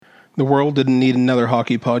The world didn't need another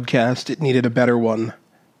hockey podcast. It needed a better one.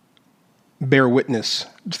 Bear witness.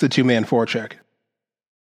 It's the two-man forecheck.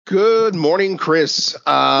 Good morning, Chris.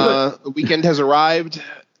 The weekend has arrived.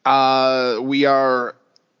 We are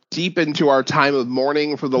deep into our time of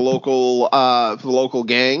mourning for the local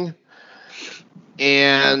gang,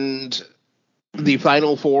 and the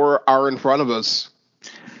Final Four are in front of us.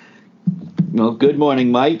 Well, good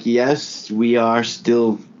morning, Mike. Yes, we are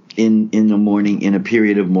still in a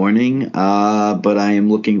period of mourning, but I am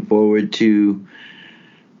looking forward to.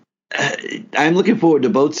 I'm looking forward to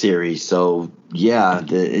both series. So yeah,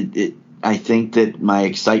 I think that my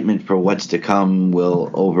excitement for what's to come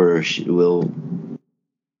will overshadow.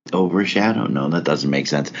 No, that doesn't make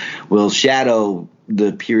sense. Will shadow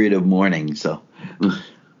the period of mourning. So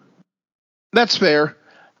that's fair.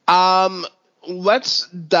 Let's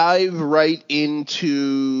dive right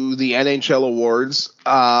into the NHL awards.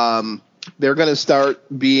 They're going to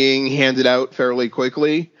start being handed out fairly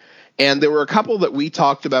quickly. And there were a couple that we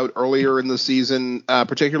talked about earlier in the season,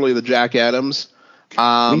 particularly the Jack Adams.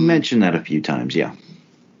 We mentioned that a few times, yeah.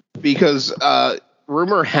 Because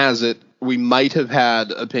rumor has it we might have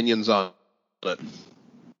had opinions on it.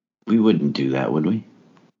 We wouldn't do that, would we?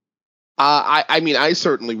 I mean, I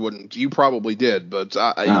certainly wouldn't. You probably did, but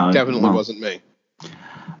it definitely wasn't me.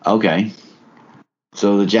 Okay.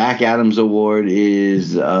 So the Jack Adams Award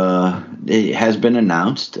is it has been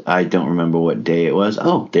announced. I don't remember what day it was.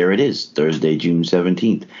 Oh, there it is. Thursday, June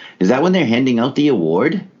 17th. Is that when they're handing out the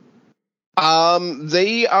award?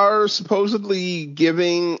 They are supposedly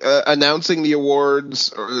announcing the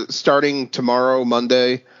awards starting tomorrow,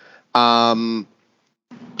 Monday.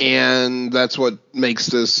 And that's what makes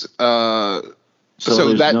this. So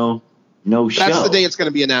there's no show. That's the day it's going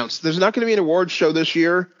to be announced. There's not going to be an awards show this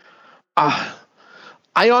year. I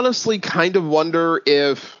honestly kind of wonder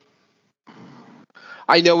if.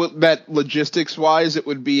 I know that logistics-wise, it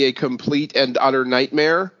would be a complete and utter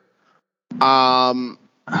nightmare. I'm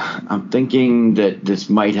thinking that this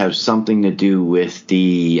might have something to do with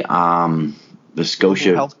the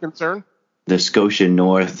Scotia health concern, the Scotia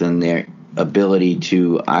North, and their ability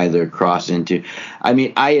to either cross into. I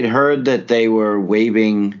mean, I had heard that they were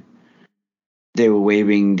waiving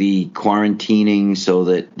the quarantining so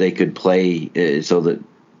that they could play, so that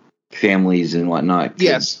families and whatnot.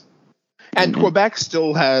 Yes. And Quebec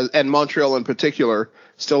still has, and Montreal in particular,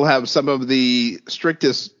 still have some of the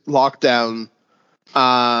strictest lockdown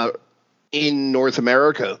in North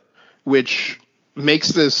America, which makes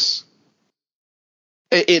this.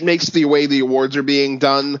 It makes the way the awards are being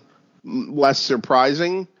done less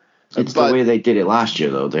surprising. It's the way they did it last year,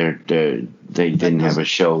 though. They didn't have a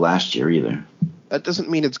show last year either. That doesn't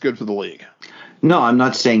mean it's good for the league. No, I'm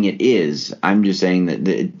not saying it is. I'm just saying that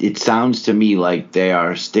it sounds to me like they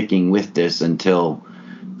are sticking with this until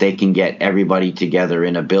they can get everybody together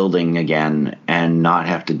in a building again and not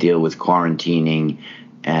have to deal with quarantining.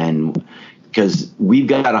 And because we've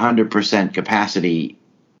got 100% capacity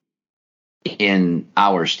in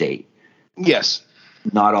our state. Yes.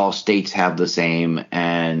 Not all states have the same,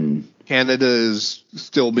 and Canada is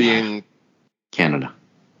still being Canada.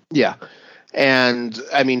 Yeah. And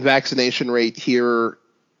I mean, vaccination rate here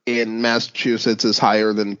in Massachusetts is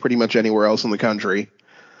higher than pretty much anywhere else in the country.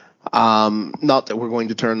 Not that we're going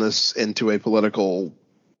to turn this into a political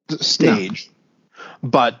stage,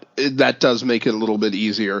 but that does make it a little bit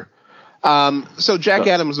easier. So Jack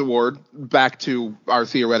Adams Award, back to our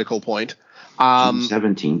theoretical point. June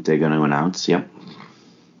 17th, they're going to announce. Yep.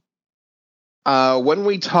 When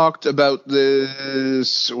we talked about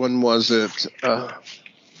this, when was it?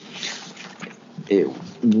 It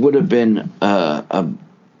would have been a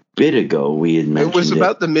bit ago. We had mentioned it was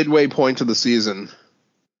about the midway point of the season.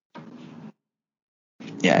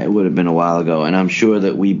 Yeah, it would have been a while ago, and I'm sure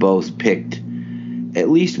that we both picked at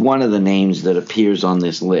least one of the names that appears on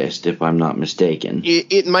this list, if I'm not mistaken.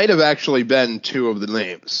 It might have actually been two of the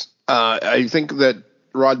names. I think that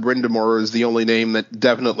Rod Brind'Amour is the only name that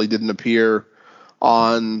definitely didn't appear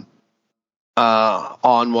on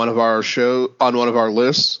one of our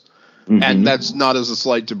lists. Mm-hmm. And that's not as a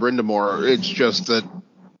slight to Brind'Amour. It's just that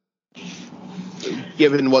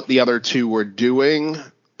given what the other two were doing,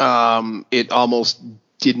 it almost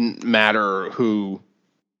didn't matter who.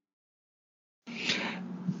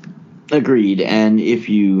 Agreed. And if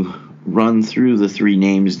you run through the three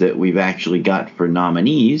names that we've actually got for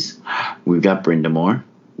nominees, we've got Brind'Amour,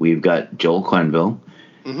 we've got Joel Quenneville,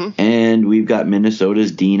 and we've got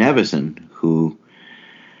Minnesota's Dean Evason, who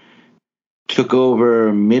took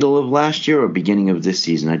over middle of last year or beginning of this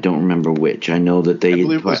season. I don't remember which. I know that they... I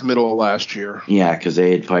believe it was middle of last year. Yeah, because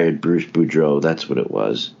they had fired Bruce Boudreau. That's what it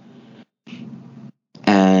was.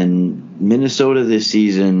 And And Minnesota this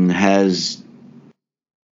season has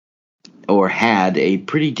or had a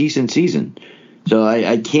pretty decent season. So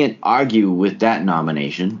I can't argue with that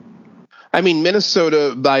nomination. I mean,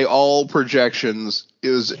 Minnesota, by all projections,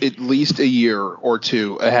 is at least a year or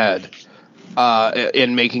two ahead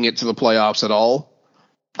in making it to the playoffs at all.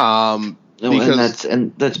 And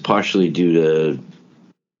that's partially due to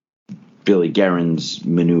Billy Guerin's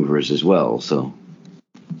maneuvers as well. So,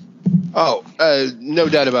 no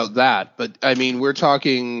doubt about that. But I mean, we're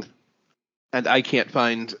talking, and I can't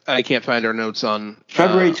find our notes on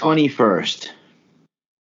February 21st.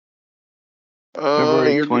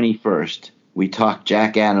 February 21st, we talked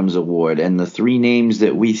Jack Adams Award, and the three names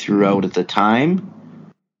that we threw out at the time,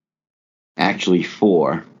 actually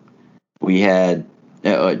four. We had,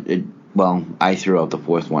 I threw out the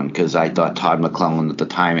fourth one because I thought Todd McClellan at the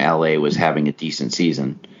time LA was having a decent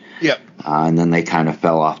season. Yep. And then they kind of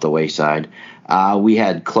fell off the wayside. We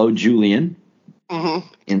had Claude Julien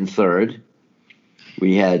in third.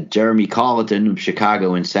 We had Jeremy Colleton of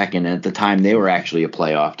Chicago in second, and at the time they were actually a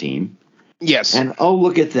playoff team. Yes. And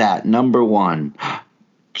look at that, number one,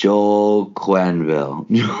 Joel Quenneville.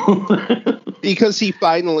 Because he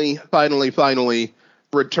finally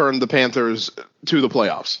returned the Panthers to the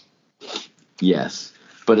playoffs. Yes.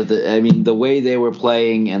 But the way they were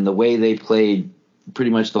playing and the way they played pretty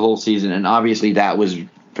much the whole season, and obviously that was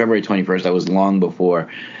February 21st, that was long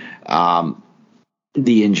before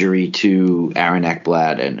the injury to Aaron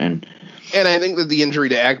Ekblad And I think that the injury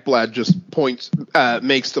to Ekblad just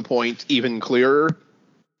makes the point even clearer,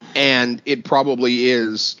 and it probably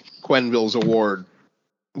is Quenneville's award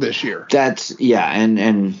this year.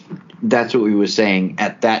 And that's what we were saying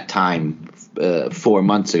at that time, 4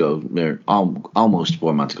 months ago, or almost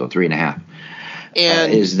 4 months ago, 3.5.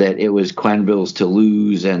 And is that it was Quenneville's to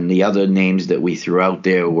lose, and the other names that we threw out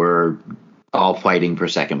there were all fighting for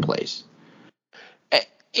second place.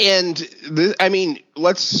 And even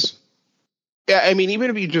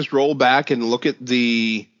if you just roll back and look at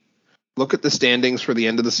the standings for the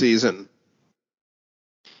end of the season,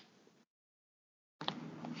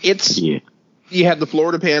 you had the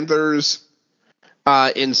Florida Panthers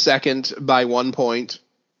in second by 1 point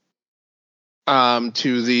But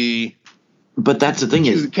that's the thing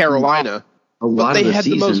is Carolina. But they had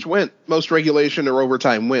the most regulation or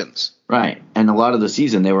overtime wins. Right, and a lot of the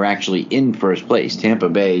season they were actually in first place. Tampa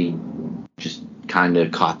Bay just kind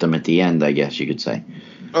of caught them at the end, I guess you could say.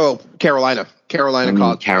 Oh, Carolina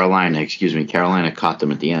caught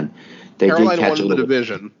them at the end. Carolina won the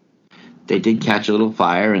division. They did catch a little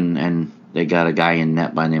fire, and they got a guy in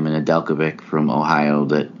net by the name of Nedeljkovic from Ohio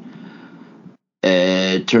that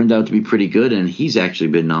turned out to be pretty good, and he's actually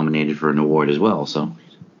been nominated for an award as well. So,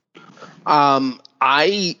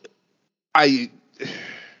 I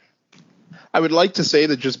would like to say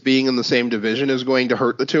that just being in the same division is going to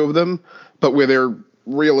hurt the two of them, but where they're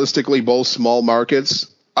realistically both small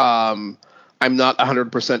markets, I'm not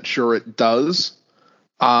 100% sure it does.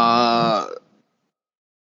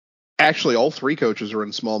 Actually, all three coaches are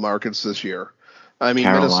in small markets this year. I mean,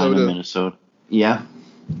 Carolina, Minnesota. Yeah.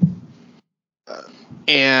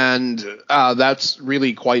 And that's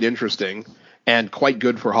really quite interesting and quite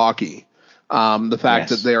good for hockey. The fact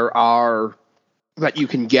that that you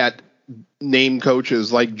can get name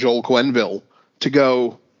coaches like Joel Quenneville to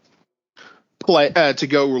go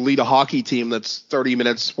lead a hockey team that's 30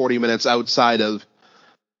 minutes, 40 minutes outside of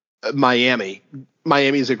Miami.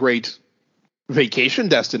 Miami is a great vacation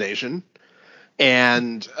destination,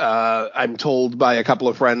 and I'm told by a couple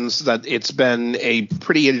of friends that it's been a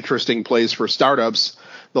pretty interesting place for startups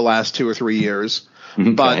the last 2 or 3 years.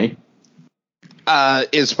 Okay.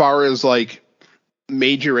 But as far as like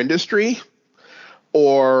major industry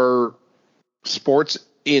or sports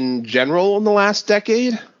in general in the last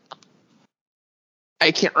decade,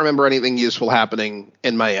 I can't remember anything useful happening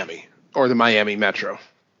in Miami or the Miami Metro.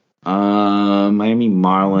 Miami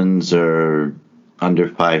Marlins are under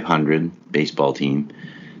 500 baseball team.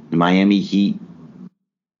 The Miami Heat,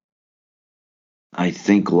 I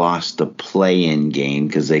think, lost the play-in game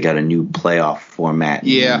because they got a new playoff format in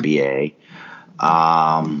the NBA.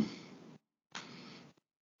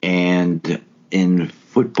 And in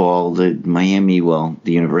football, the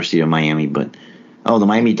University of Miami, the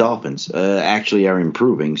Miami Dolphins actually are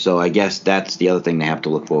improving. So I guess that's the other thing they have to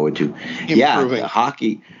look forward to. Improving. Yeah,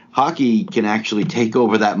 hockey can actually take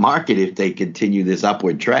over that market if they continue this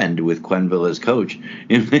upward trend with Quenneville as coach.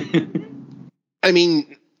 I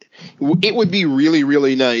mean, it would be really,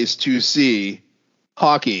 really nice to see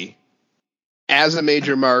hockey as a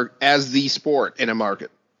major as the sport in a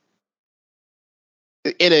market.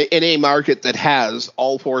 in a market that has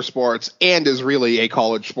all four sports and is really a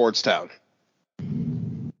college sports town.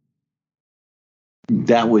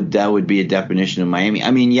 That would be a definition of Miami.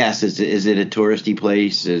 I mean, yes, is it a touristy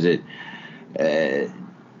place? Is it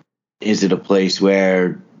a place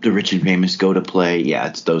where the rich and famous go to play? Yeah,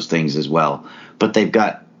 it's those things as well. But they've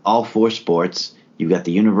got all four sports. You've got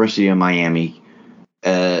the University of Miami,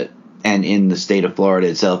 and in the state of Florida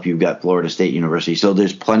itself, you've got Florida State University. So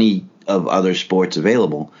there's plenty of other sports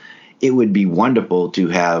available. It would be wonderful to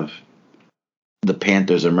have the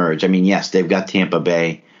Panthers emerge. I mean, yes, they've got Tampa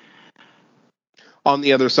Bay on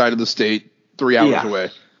the other side of the state, 3 hours away.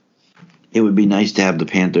 It would be nice to have the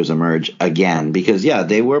Panthers emerge again because, yeah,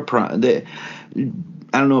 they were I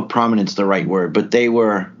don't know if prominent's the right word, but they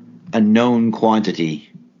were a known quantity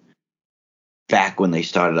back when they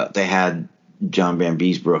started up. They had John Van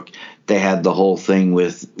Beesbrook. They had the whole thing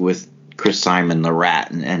with Chris Simon, the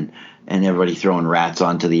rat, and everybody throwing rats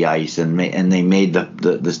onto the ice, and they made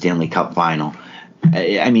the Stanley Cup final.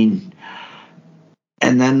 I mean,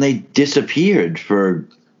 and then they disappeared for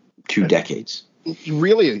 2 decades.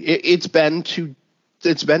 Really, it's been 2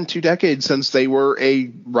 decades since they were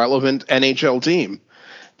a relevant NHL team,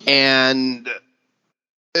 and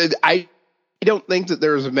I don't think that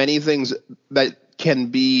there's many things that can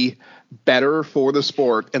be better for the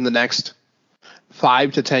sport in the next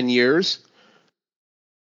 5 to 10 years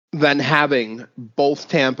than having both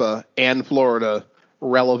Tampa and Florida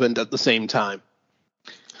relevant at the same time.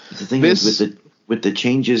 The thing is with the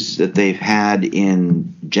changes that they've had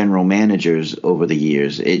in general managers over the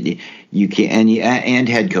years, you can't and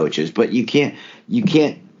head coaches, but you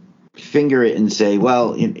can't finger it and say,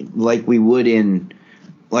 well, like we would in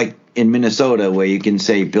Minnesota, where you can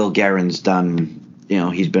say Bill Guerin's done.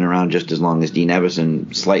 He's been around just as long as Dean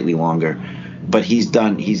Evason, slightly longer, but he's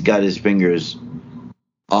got his fingers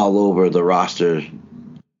all over the roster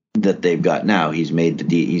that they've got now. He's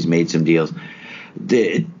made some deals.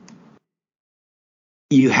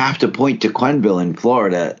 You have to point to Quenneville in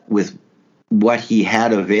Florida with what he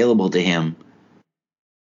had available to him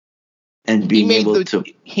and being able to.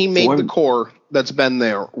 He made the core that's been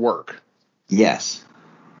there work. Yes.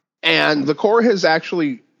 And the core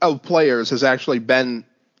of players has actually been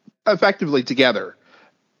effectively together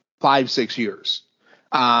 5-6 years.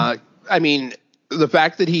 I mean, the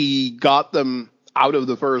fact that he got them out of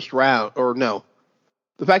the first round,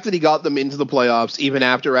 the fact that he got them into the playoffs even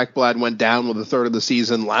after Ekblad went down with a third of the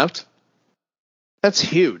season left, that's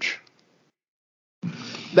huge.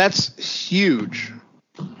 That's huge.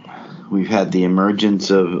 We've had the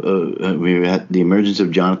emergence of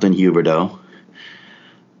Jonathan Huberdeau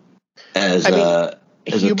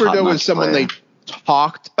Huberdeau is someone they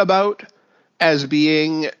talked about as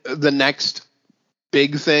being the next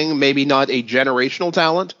big thing, maybe not a generational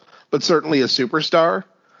talent, but certainly a superstar.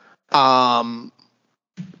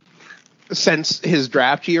 Since his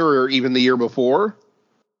draft year or even the year before.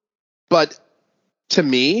 But to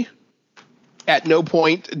me, at no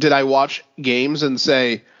point did I watch games and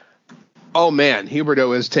say, oh man,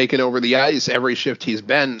 Huberdeau has taken over the ice every shift he's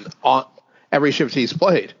been on, every shift he's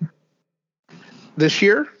played. This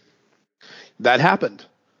year, that happened.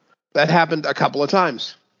 That happened a couple of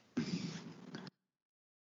times.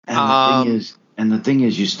 And the thing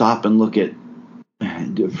is, you stop and look at,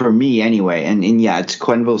 for me anyway, and yeah, it's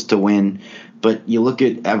Quenneville's to win, but you look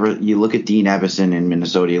at Dean Evason in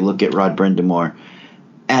Minnesota, you look at Rod Brind'Amour,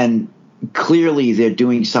 and clearly they're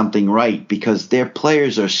doing something right because their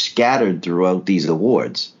players are scattered throughout these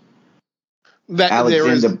awards.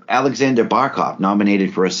 Alexander Barkov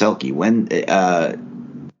nominated for a Selke when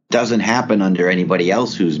doesn't happen under anybody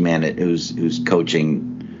else who's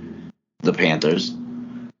coaching the Panthers.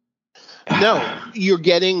 No, you're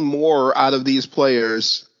getting more out of these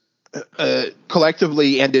players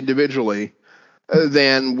collectively and individually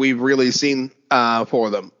than we've really seen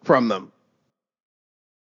from them.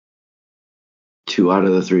 2 out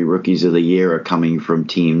of the 3 rookies of the year are coming from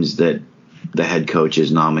teams that the head coach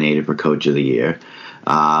is nominated for coach of the year.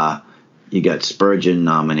 You got Spurgeon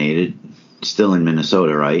nominated, still in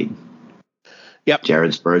Minnesota, right? Yep.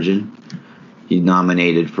 Jared Spurgeon. He's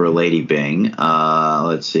nominated for Lady Byng.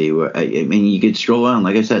 Let's see. I mean, you could scroll on.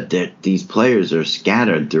 Like I said, these players are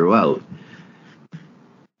scattered throughout.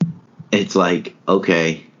 It's like,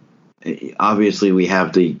 okay, obviously we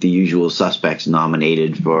have the usual suspects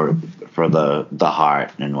nominated for the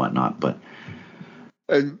Hart and whatnot, but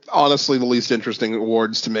honestly, the least interesting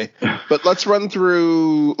awards to me. But let's run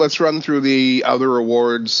through the other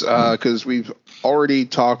awards because we've already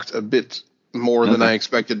talked a bit more than I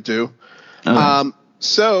expected to. Okay.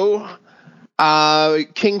 So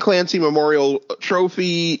King Clancy Memorial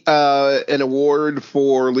Trophy, an award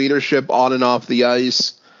for leadership on and off the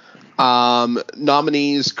ice.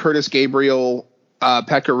 Nominees Curtis Gabriel,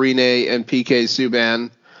 Pecorine, and PK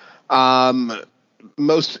Subban.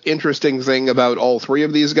 Most interesting thing about all three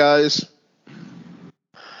of these guys,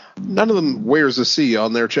 none of them wears a C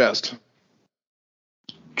on their chest.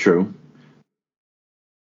 True.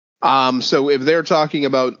 So if they're talking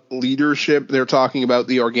about leadership, they're talking about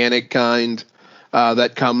the organic kind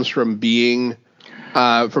that comes from being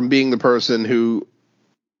the person who,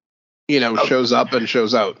 shows up and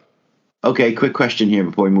shows out. Okay, quick question here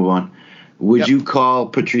before we move on. Would you call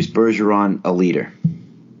Patrice Bergeron a leader?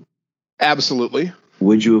 Absolutely.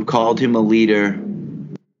 Would you have called him a leader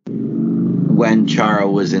when Chara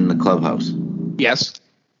was in the clubhouse? Yes.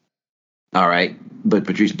 All right, but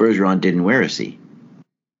Patrice Bergeron didn't wear a C.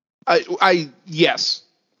 Yes.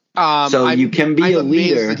 So you can be a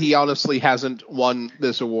leader. That he honestly hasn't won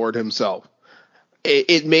this award himself.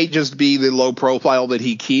 It may just be the low profile that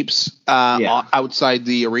he keeps outside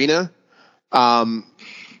the arena.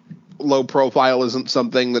 Low profile isn't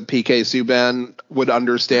something that PK Subban would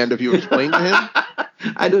understand if you explained to him.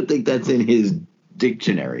 I don't think that's in his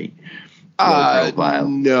dictionary. Low profile.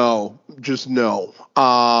 No, just no.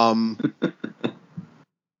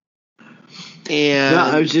 And no,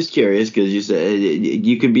 I was just curious because you said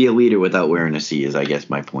you can be a leader without wearing a C, is I guess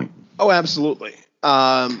my point. Oh, absolutely.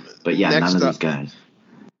 But yeah, none of these guys.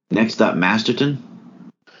 Next up, Masterton?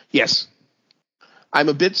 Yes. I'm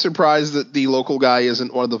a bit surprised that the local guy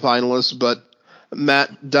isn't one of the finalists, but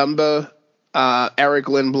Matt Dumba, Eric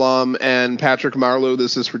Lindblom, and Patrick Marleau,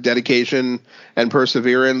 this is for dedication and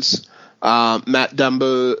perseverance. Matt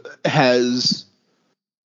Dumba,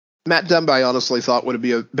 I honestly thought would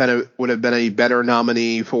have been a better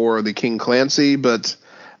nominee for the King Clancy, but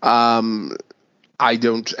I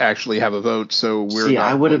don't actually have a vote, so we're not.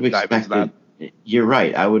 I would have expected that. You're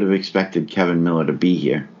right. I would have expected Kevin Miller to be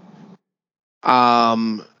here.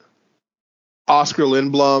 Oscar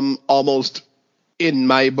Lindblom, almost in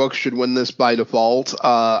my book, should win this by default.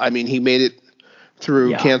 He made it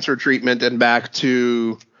through cancer treatment and back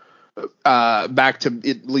to at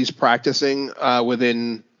least practicing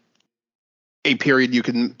within a period you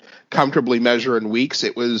can comfortably measure in weeks.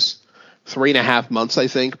 It was 3.5 months, I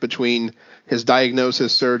think, between his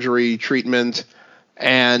diagnosis, surgery, treatment,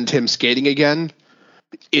 and him skating again.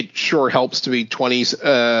 It sure helps to be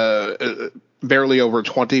 20s, barely over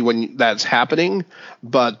 20 when that's happening,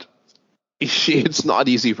 but it's not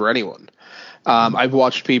easy for anyone. I've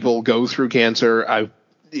watched people go through cancer.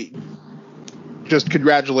 Just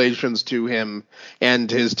congratulations to him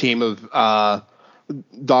and his team of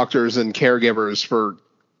doctors and caregivers for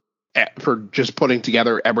just putting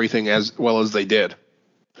together everything as well as they did.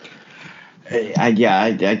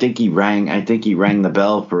 I think he rang the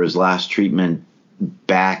bell for his last treatment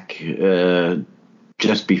back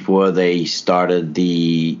just before they started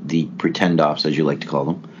the pretend offs, as you like to call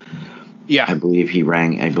them. Yeah, I believe he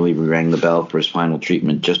rang the bell for his final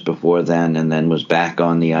treatment just before then, and then was back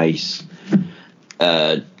on the ice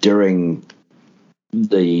during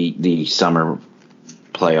the summer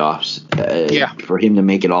playoffs. For him to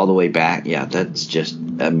make it all the way back, that's just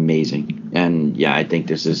amazing. And I think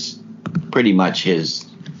this is pretty much his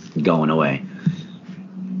going away.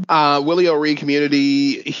 Willie O'Ree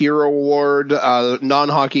Community Hero Award,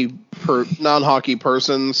 non-hockey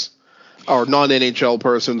persons, or non-NHL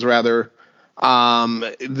persons rather.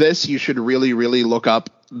 This you should really, really look up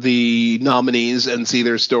the nominees and see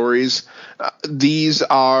their stories. These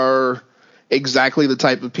are exactly the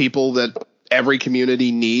type of people that every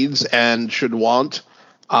community needs and should want,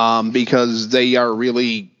 because they are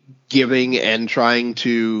really giving and trying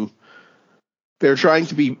to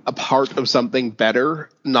be a part of something better,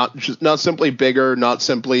 not simply bigger, not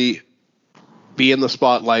simply be in the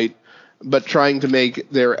spotlight, but trying to make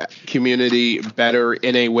their community better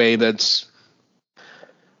in a way that's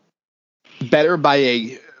better by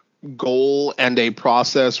a goal and a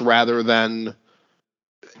process rather than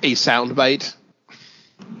a soundbite.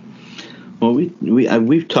 Well,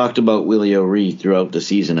 we've talked about Willie O'Ree throughout the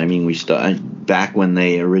season. I mean, back when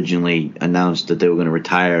they originally announced that they were going to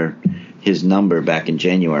retire his number back in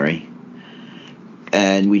January,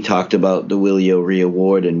 and we talked about the Willie O'Ree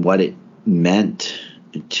Award and what it meant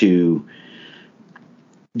to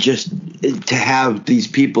have these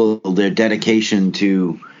people, their dedication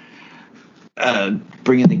to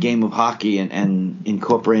bringing the game of hockey and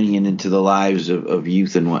incorporating it into the lives of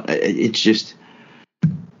youth and what. It's just,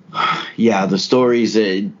 the stories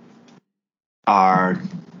are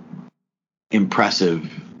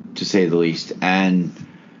impressive to say the least, and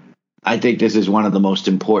I think this is one of the most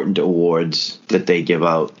important awards that they give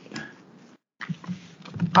out.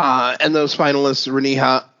 And those finalists,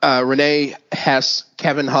 Renee Hess,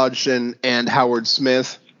 Kevin Hodgson, and Howard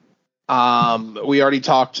Smith. We already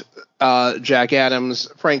talked Jack Adams,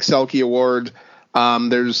 Frank Selke Award.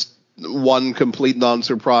 There's one complete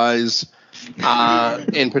non-surprise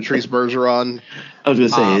in Patrice Bergeron. I was going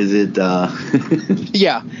to say, is it...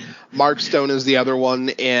 Yeah. Mark Stone is the other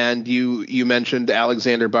one, and you mentioned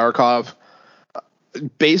Alexander Barkov.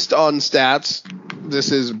 Based on stats,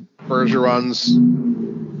 this is Bergeron's.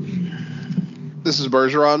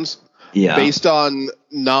 Yeah. Based on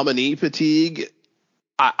nominee fatigue,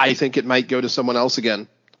 I think it might go to someone else again,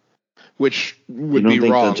 which would be wrong. You don't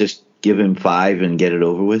think they'll just give him 5 and get it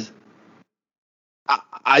over with?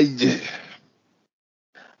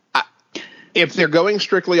 If they're going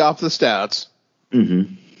strictly off the stats,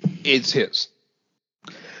 it's his.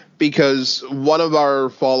 Because one of our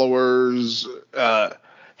followers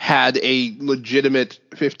had a legitimate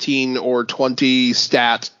 15 or 20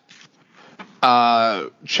 stat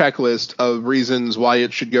checklist of reasons why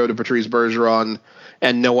it should go to Patrice Bergeron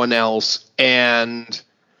and no one else. And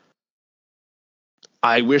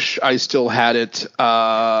I wish I still had it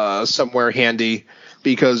somewhere handy,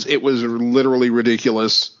 because it was literally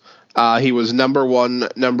ridiculous. He was number 1,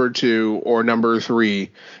 number 2, or number 3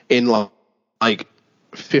 in like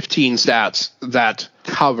 15 stats that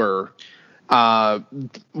cover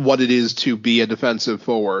what it is to be a defensive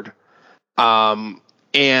forward.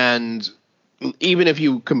 And even if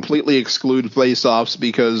you completely exclude faceoffs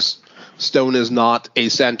because Stone is not a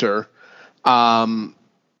center,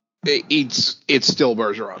 it's still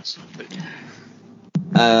Bergeron's.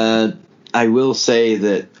 I will say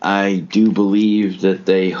that I do believe that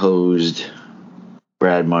they hosed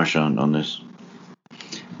Brad Marchand on this.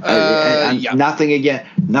 Yeah. Nothing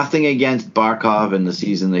against Barkov and the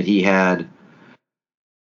season that he had.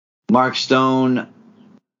 Mark Stone.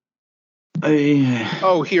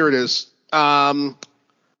 Here it is. The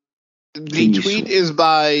tweet is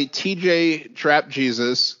by TJ Trap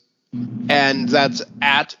Jesus, and that's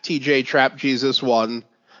at TJ Trap Jesus 1.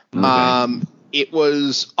 Okay. It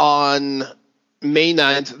was on May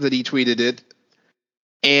 9th that he tweeted it.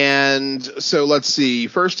 And so let's see.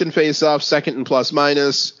 First in face-off, second in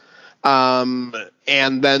plus-minus. And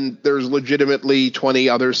then there's legitimately 20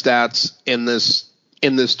 other stats in this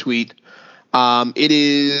tweet. It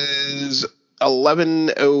is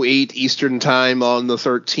 11:08 Eastern Time on the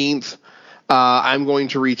 13th. I'm going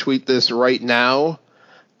to retweet this right now.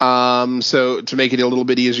 So to make it a little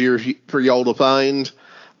bit easier for y'all to find.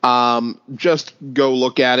 Just go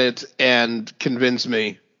look at it and convince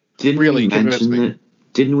me. Didn't we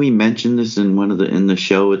mention this in the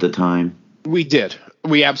show at the time? We did.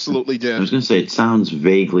 We absolutely did. I was going to say it sounds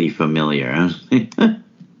vaguely familiar,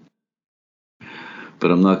 but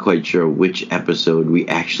I'm not quite sure which episode we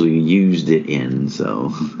actually used it in.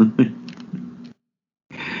 So,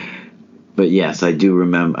 but yes, I do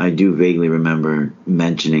remember. I do vaguely remember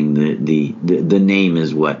mentioning the name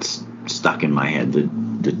is what's stuck in my head. The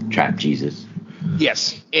Trap Jesus.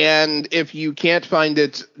 Yes, and if you can't find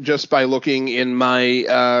it just by looking in my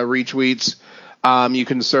retweets, you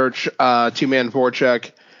can search two-man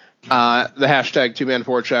forecheck, the hashtag two-man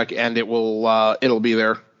forecheck, and it'll be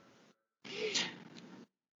there.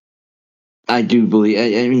 I do believe.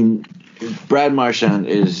 I mean, Brad Marchand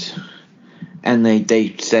is, and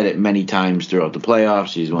they said it many times throughout the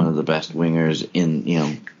playoffs. He's one of the best wingers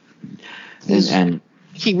and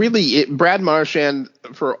he really, Brad Marchand,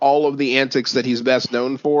 for all of the antics that he's best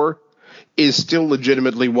known for, is still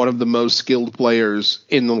legitimately one of the most skilled players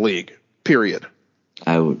in the league, period.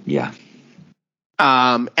 Yeah.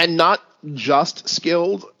 And not just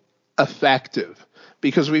skilled, effective.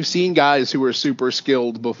 Because we've seen guys who were super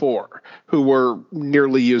skilled before, who were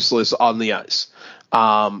nearly useless on the ice.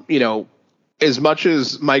 As much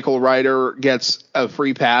as Michael Ryder gets a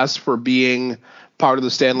free pass for being part of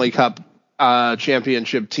the Stanley Cup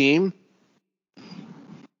championship team,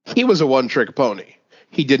 he was a one-trick pony.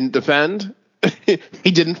 He didn't defend. He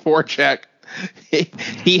didn't forecheck.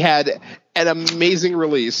 He had an amazing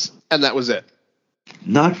release, and that was it.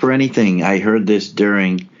 Not for anything. I heard this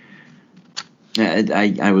during...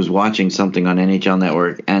 I was watching something on NHL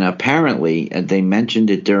Network, and apparently they mentioned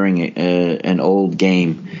it during an old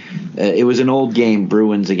game. It was an old game,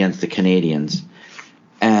 Bruins against the Canadiens.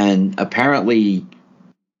 And apparently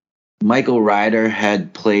Michael Ryder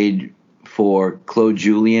had played for Claude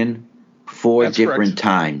Julien 4 different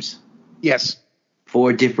times. Yes.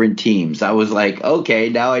 4 different teams. I was like, okay,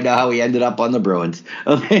 now I know how he ended up on the Bruins.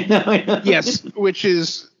 Okay, now I know. Yes, which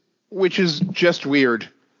is just weird.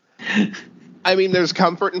 I mean, there's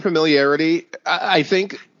comfort and familiarity. I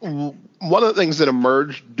think one of the things that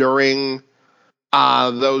emerged during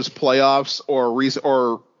those playoffs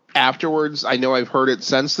or afterwards, I know I've heard it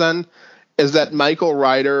since then, is that Michael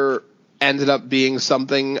Ryder ended up being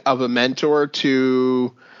something of a mentor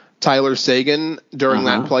to Tyler Seguin during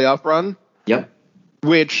that playoff run. Yep.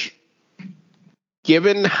 Which,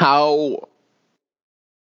 given how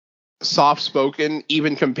soft-spoken,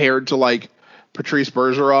 even compared to like Patrice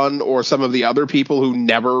Bergeron or some of the other people who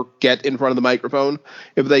never get in front of the microphone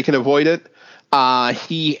if they can avoid it,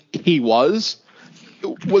 he was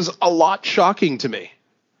a lot shocking to me,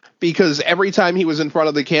 because every time he was in front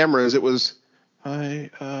of the cameras, it was,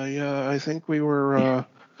 I think we were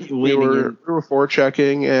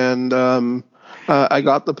forechecking, and I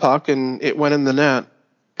got the puck and it went in the net,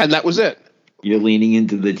 and that was it. You're leaning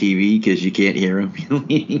into the TV because you can't hear him.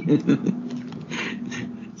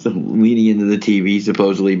 So leaning into the TV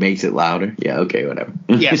supposedly makes it louder. Yeah. Okay. Whatever.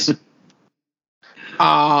 Yes.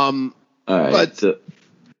 All right. But so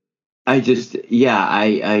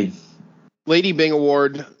I Lady Byng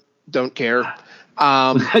Award, don't care.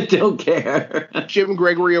 I don't care. Jim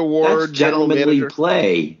Gregory Award, That's general gentlemanly manager.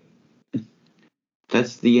 play.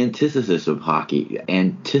 That's the antithesis of hockey. Is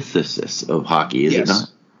it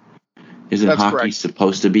not? Isn't That's hockey correct.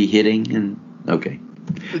 supposed to be hitting? And okay.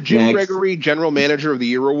 The Jim Next. Gregory General Manager of the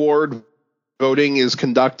Year Award voting is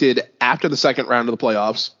conducted after the second round of the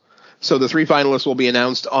playoffs. So the three finalists will be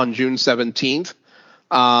announced on June 17th.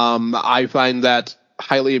 I find that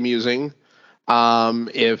highly amusing.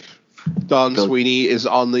 If Don Sweeney is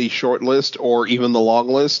on the short list or even the long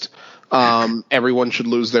list, everyone should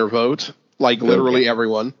lose their vote. Like literally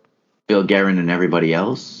everyone. Bill Guerin and everybody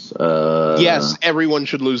else? Yes, everyone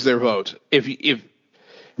should lose their vote. If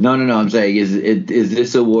No. I'm saying is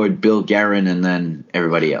this award Bill Guerin and then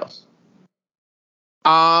everybody else?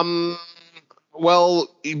 Well,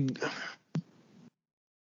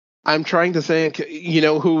 I'm trying to think. You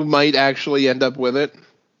know who might actually end up with it?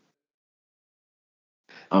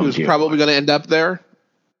 Who's probably going to end up there?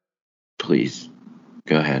 Please,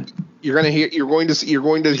 go ahead. You're going to hear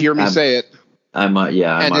me say it. I'm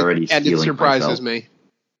already stealing. And it surprises myself. me.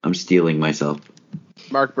 I'm stealing myself.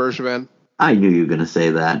 Mark Bergevin. I knew you were going to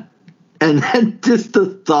say that. And then just the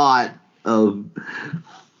thought of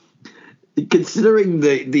considering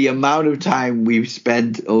the amount of time we've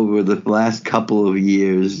spent over the last couple of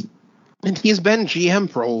years. And he's been GM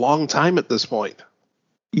for a long time at this point.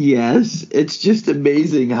 Yes, it's just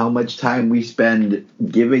amazing how much time we spend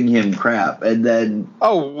giving him crap. And then...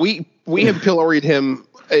 Oh, we have pilloried him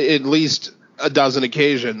at least a dozen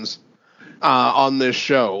occasions on this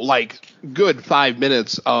show. Like, good 5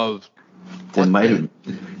 minutes of... There might have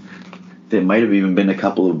even been a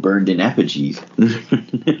couple of burned in effigies.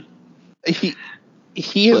 He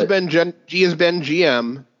has been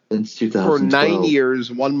GM since 2012. for 9 years,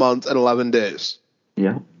 1 month, and 11 days.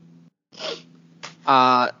 Yeah.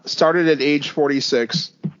 Started at age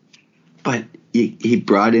 46. But he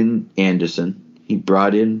brought in Anderson. He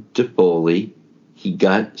brought in Toffoli. He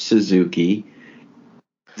got Suzuki.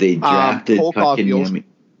 They drafted Kotkaniemi.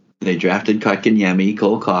 They drafted Kotkaniemi,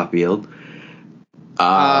 Cole Caulfield. He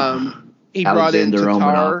brought in Alexander Tatar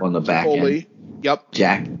Romanov on the back end. Yep.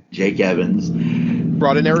 Jake Evans.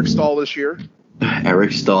 Brought in Eric Stahl this year.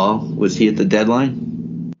 Eric Stahl, was he at the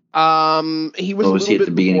deadline? He was a little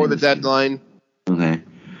bit before the deadline. Okay.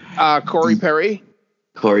 Corey Perry.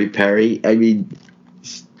 I mean,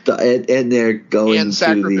 and they're going and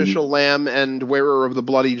sacrificial lamb and wearer of the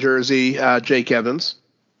bloody jersey, Jake Evans.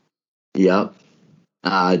 Yep.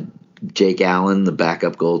 Jake Allen, the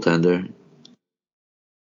backup goaltender.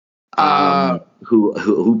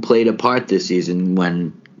 Who played a part this season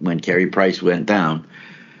when Carey Price went down.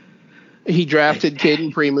 He drafted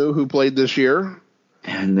Caden Primo, who played this year,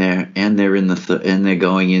 and they're in they're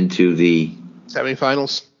going into the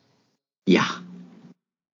semifinals. Yeah,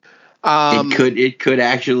 it could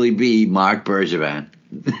actually be Mark Bergevin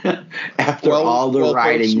after all the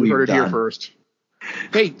writing we've heard it here first.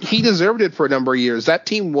 Hey, he deserved it for a number of years. That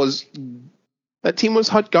team was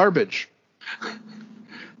hot garbage.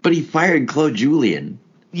 But he fired Claude Julien.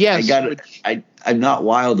 Yes, I'm not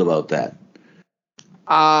wild about that.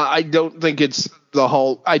 I don't think it's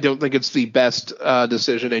the best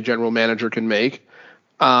decision a general manager can make.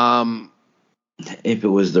 If it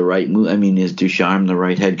was the right move, I mean, is Ducharme the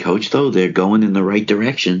right head coach? Though they're going in the right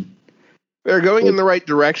direction. They're going in the right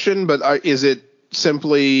direction, but is it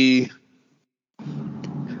simply?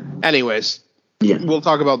 Anyways, we'll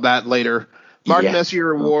talk about that later. Mark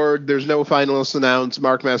Messier Award. There's no finalists announced.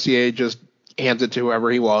 Mark Messier just hands it to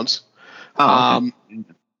whoever he wants. No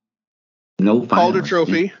finalists. Calder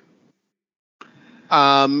Trophy.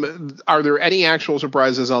 Are there any actual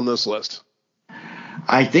surprises on this list?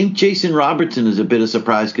 I think Jason Robertson is a bit of a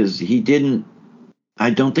surprise because I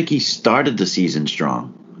don't think he started the season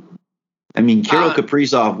strong. I mean, Kirill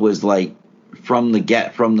Kaprizov was like from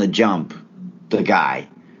the jump, the guy.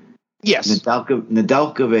 Yes.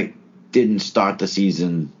 Nedeljkovic didn't start the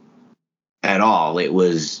season at all. It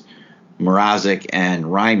was Mrazek and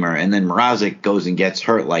Reimer, and then Mrazek goes and gets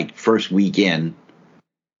hurt like first week in,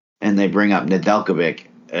 and they bring up Nedeljkovic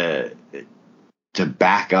to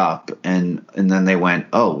back up, and then they went,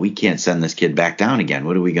 oh, we can't send this kid back down again.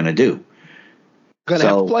 What are we going to do? Gonna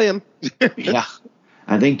have to play him. Yeah.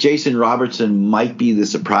 I think Jason Robertson might be the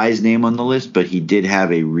surprise name on the list, but he did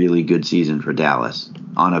have a really good season for Dallas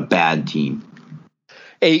on a bad team.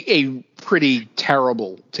 A pretty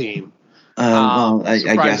terrible team. I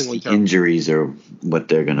guess the injuries are what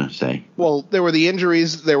they're going to say. Well, there were the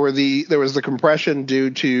injuries. There was the compression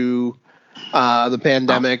due to the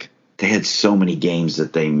pandemic. They had so many games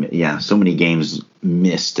so many games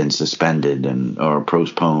missed and suspended or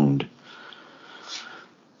postponed.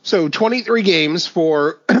 So 23 games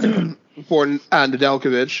for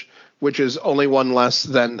Nedeljkovic, which is only one less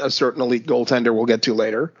than a certain elite goaltender we'll get to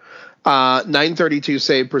later. 932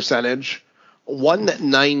 save percentage,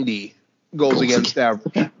 190 goals against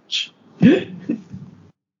average. And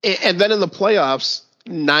then in the playoffs,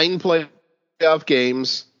 9 playoff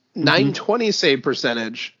games, 920 save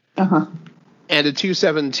percentage, and a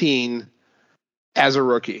 217 as a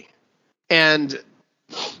rookie. And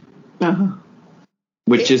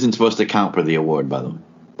which isn't supposed to count for the award, by the way.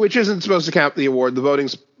 Which isn't supposed to count for the award. The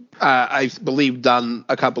voting's, I believe, done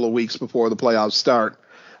a couple of weeks before the playoffs start.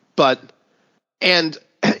 And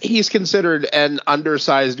he's considered an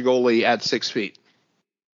undersized goalie at 6 feet.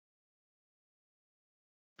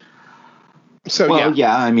 So,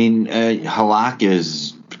 I mean, Halak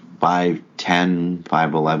is 5'10",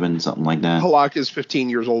 5'11", something like that. Halak is 15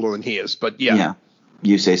 years older than he is, but yeah. Yeah.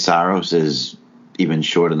 Jussi Saros is even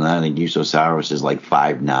shorter than that. I think Jussi Saros is like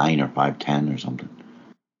 5'9" or 5'10" or something.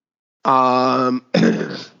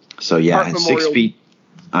 So, yeah, 6 feet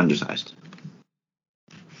undersized.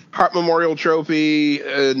 Hart Memorial Trophy,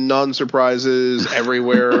 non-surprises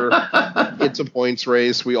everywhere. It's a points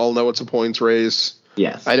race. We all know it's a points race.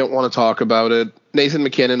 Yes. I don't want to talk about it. Nathan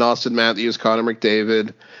McKinnon, Austin Matthews, Connor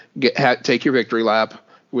McDavid. Take your victory lap,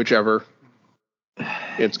 whichever.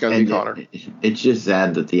 It's going to be Connor. It's just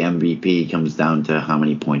sad that the MVP comes down to how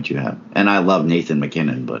many points you have. And I love Nathan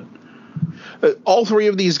McKinnon, but... all three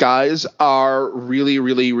of these guys are really,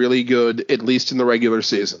 really, really good, at least in the regular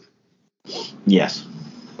season. Yes.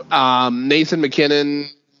 Nathan McKinnon,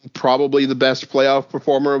 probably the best playoff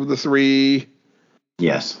performer of the three.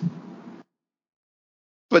 Yes.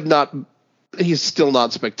 But he's still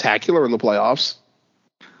not spectacular in the playoffs.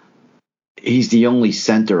 He's the only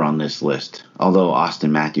center on this list, although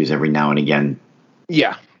Austin Matthews every now and again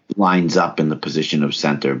lines up in the position of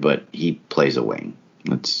center, but he plays a wing.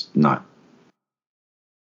 That's not...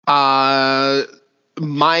 my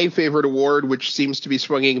favorite award, which seems to be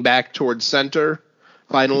swinging back towards center,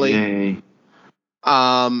 finally. Yay.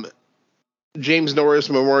 James Norris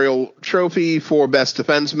Memorial Trophy for Best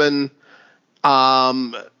Defenseman.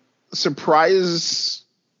 Surprise.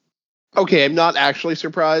 Okay, I'm not actually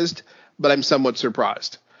surprised, but I'm somewhat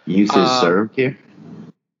surprised. Youth is served here?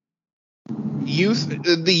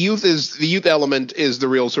 The youth element is the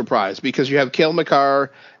real surprise, because you have Cale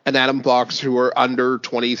Makar and Adam Fox, who are under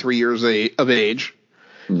 23 years of age,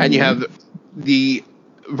 and you have the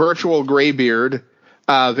virtual graybeard,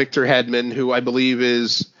 Victor Hedman, who I believe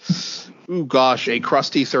is, a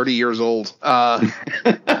crusty 30 years old.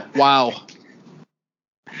 Wow.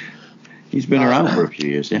 He's been around for a few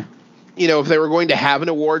years, yeah. If they were going to have an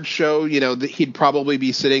award show, he'd probably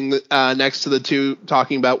be sitting next to the two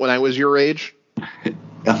talking about when I was your age.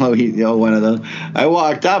 One of those. I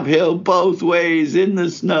walked uphill both ways in the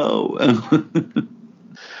snow.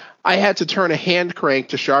 I had to turn a hand crank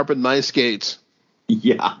to sharpen my skates.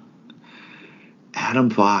 Yeah.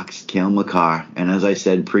 Adam Fox, Cale Makar, and as I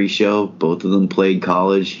said pre-show, both of them played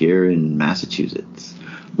college here in Massachusetts.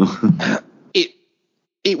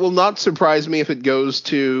 It will not surprise me if it goes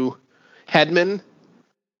to Hedman,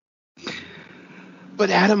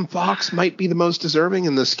 but Adam Fox might be the most deserving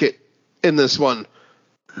in this one.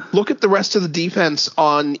 Look at the rest of the defense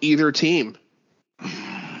on either team.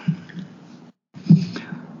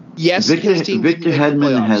 Yes, Victor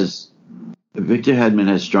Hedman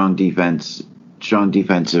has strong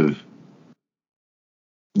defensive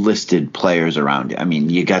listed players around you. I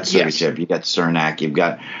mean, you got Sergachev, you got Cernak, you've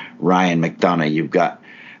got Ryan McDonough, you've got.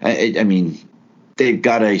 I mean, they've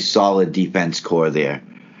got a solid defense core there.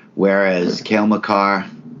 Whereas Cale Makar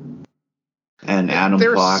and Adam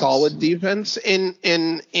They're Fox, solid defense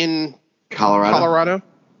in Colorado.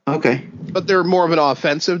 Okay, but they're more of an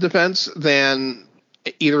offensive defense than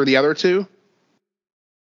either of the other two.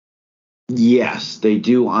 Yes, they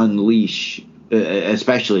do unleash,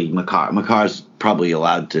 especially Makar. Makar's probably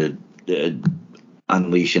allowed to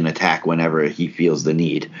unleash an attack whenever he feels the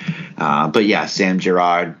need. But yeah, Sam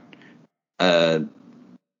Girard,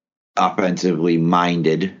 offensively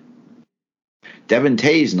minded. Devin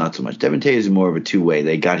Tays, not so much. Devin Tays is more of a two-way.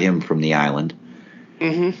 They got him from the island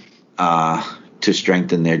to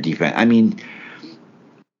strengthen their defense. I mean,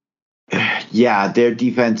 yeah, their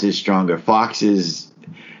defense is stronger. Fox is,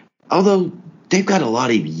 although they've got a lot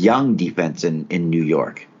of young defense in New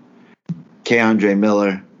York. Keandre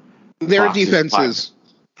Miller. Their defenses.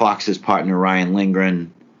 Fox's partner, Ryan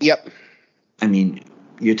Lindgren. Yep. I mean,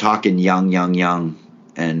 you're talking young.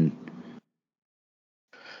 And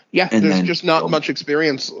yeah, and there's just not much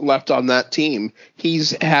experience left on that team.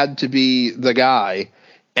 He's had to be the guy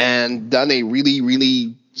and done a really,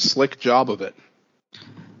 really slick job of it.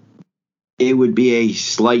 It would be a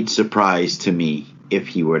slight surprise to me if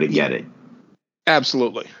he were to get it.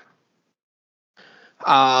 Absolutely.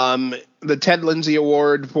 The Ted Lindsay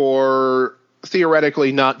Award for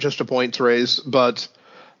theoretically not just a points raise, but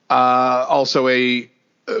also a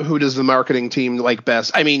who does the marketing team like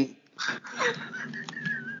best? I mean,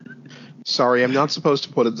 sorry, I'm not supposed to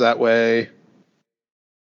put it that way.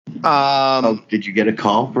 Did you get a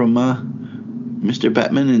call from Mr.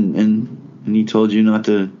 Bettman and he told you not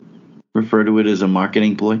to refer to it as a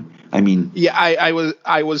marketing ploy? I mean, yeah, I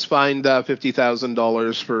was fined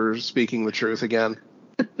 $50,000 for speaking the truth again.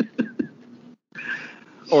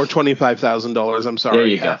 Or $25,000. I'm sorry. There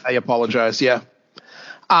you go. I apologize. Yeah.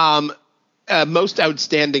 Most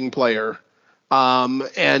outstanding player. And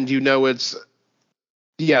it's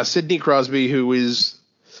Sidney Crosby, who is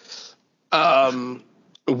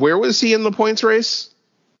where was he in the points race?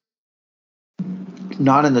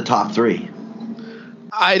 Not in the top 3.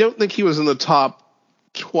 I don't think he was in the top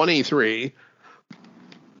 23.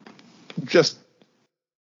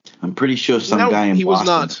 I'm pretty sure some guy in Boston. He was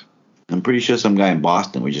not. I'm pretty sure some guy in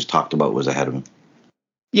Boston we just talked about was ahead of him.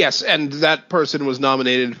 Yes, and that person was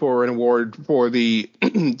nominated for an award for the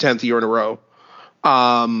 10th year in a row.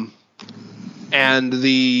 And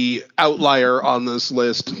the outlier on this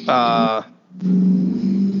list.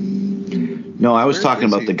 No, I was talking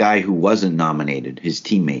about the guy who wasn't nominated, his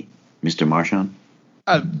teammate, Mr. Marchand.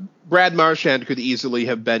 Brad Marchand could easily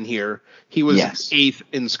have been here. He was 8th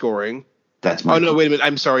in scoring. That's my. Oh no! Wait a minute.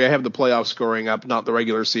 I'm sorry. I have the playoff scoring up, not the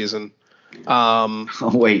regular season. Oh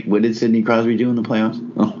wait, what did Sidney Crosby do in the playoffs?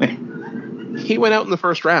 Oh wait, he went out in the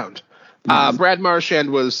first round. Brad Marchand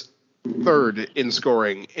was 3rd in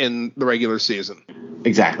scoring in the regular season.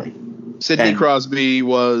 Exactly. Sidney Crosby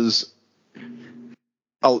was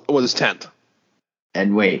 10th.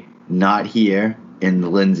 And wait, not here in the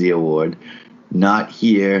Lindsay Award, not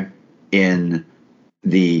here in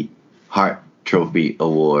the Hart Trophy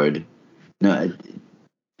Award. No,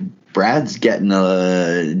 Brad's getting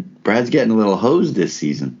a little hosed this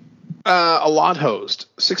season. A lot hosed.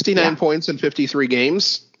 69 points in 53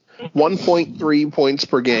 games, 1.3 points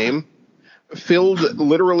per game. Filled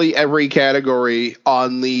literally every category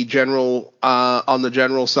on the general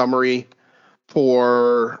summary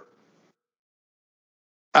for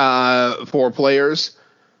players.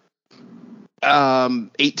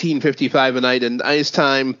 18.55 a night in ice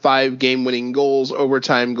time, 5 game-winning goals,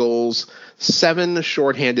 overtime goals, 7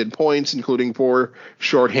 shorthanded points, including 4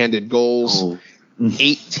 shorthanded goals,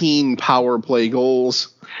 18 power play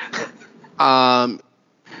goals. And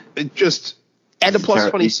a plus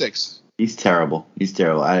 26. He's terrible.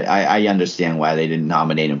 I understand why they didn't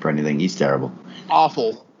nominate him for anything. He's terrible.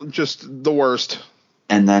 Awful. Just the worst.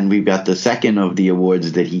 And then we've got the second of the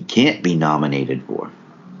awards that he can't be nominated for.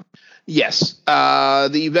 Yes.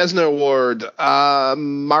 The Vezina Award,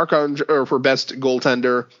 for best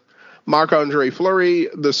goaltender, Marc-Andre Fleury,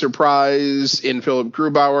 the surprise in Philip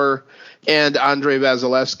Grubauer, and Andrei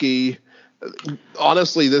Vasilevsky.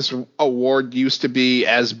 Honestly, this award used to be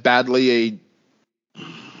as badly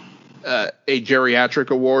a geriatric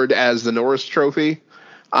award as the Norris Trophy.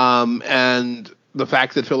 And the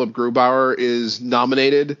fact that Philip Grubauer is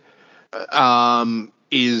nominated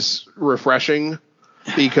is refreshing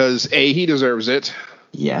because A, he deserves it.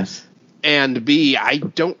 Yes. And B, I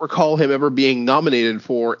don't recall him ever being nominated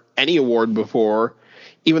for any award before,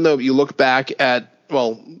 even though if you look back at,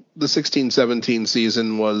 the 16-17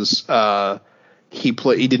 season was he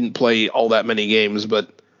didn't play all that many games,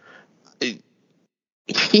 but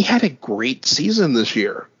he had a great season this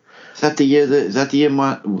year. that the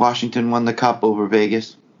year Washington won the Cup over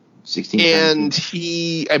Vegas? 16. And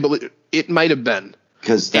I believe it might have been.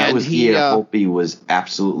 Because that was the year Holtby was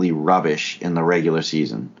absolutely rubbish in the regular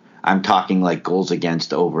season. I'm talking like goals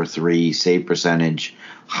against over 3, save percentage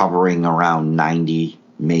hovering around 90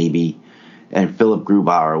 maybe. And Philip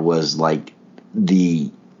Grubauer was like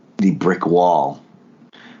the brick wall.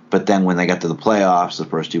 But then when they got to the playoffs, the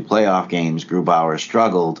first 2 playoff games, Grubauer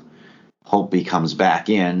struggled. Holtby comes back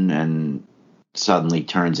in and suddenly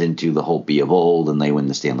turns into the Holtby of old, and they win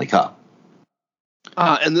the Stanley Cup.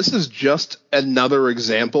 And this is just another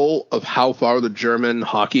example of how far the German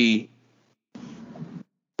hockey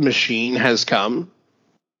machine has come.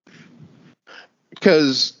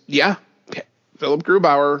 Because, Philip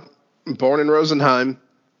Grubauer, born in Rosenheim.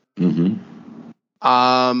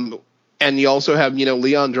 Mm-hmm. And you also have,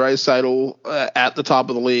 Leon Draisaitl at the top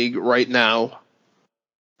of the league right now.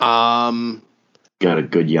 Got a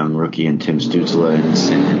good young rookie in Tim Stützle,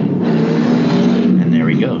 and there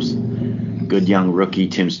he goes. Good young rookie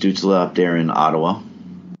Tim Stützle up there in Ottawa.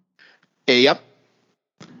 Yep.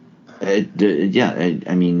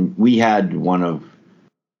 I mean, we had one of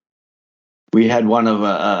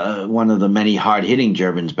the many hard-hitting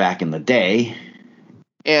Germans back in the day.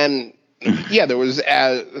 And there was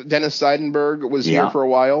Dennis Seidenberg was here for a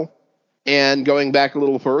while, and going back a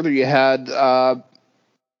little further, you had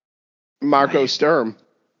Marco Sturm.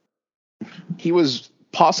 He was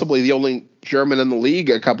possibly the only German in the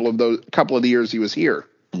league a couple of the years he was here.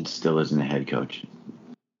 And still isn't a head coach.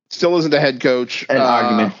 Still isn't a head coach. An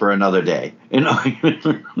argument for another day.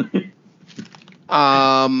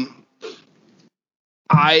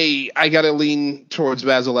 I gotta lean towards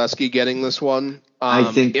Vasilevsky getting this one.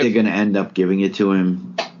 I think they're going to end up giving it to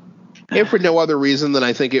him. If for no other reason than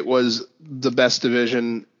I think it was the best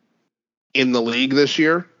division in the league this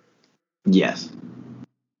year. Yes.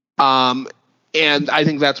 And I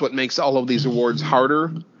think that's what makes all of these awards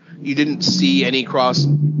harder. You didn't see any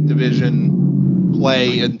cross-division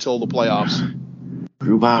play until the playoffs.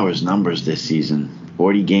 Grubauer's numbers this season: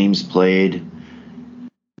 40 games played,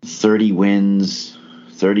 30 wins,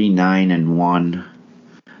 39-1,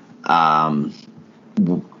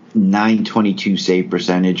 922 save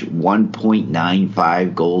percentage,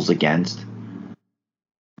 1.95 goals against,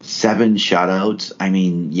 7 shutouts. I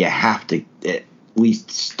mean, you have to at least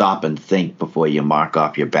stop and think before you mark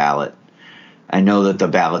off your ballot. I know that the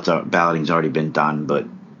balloting's already been done, but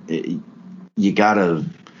you gotta.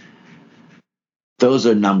 Those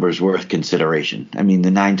are numbers worth consideration. I mean,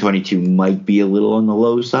 the 922 might be a little on the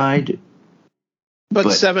low side,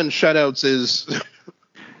 but 7 shutouts is.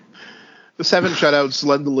 The 7 shutouts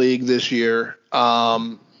led the league this year,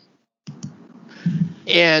 and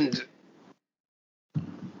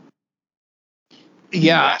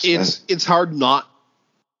it's hard not.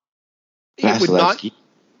 It's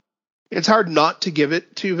hard not to give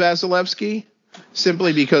it to Vasilevsky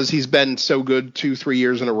simply because he's been so good 2-3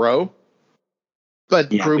 years in a row. But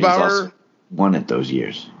Grubauer won it those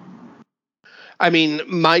years. I mean,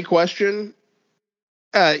 my question.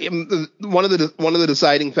 One of the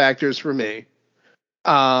deciding factors for me,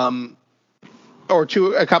 a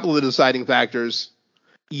couple of the deciding factors.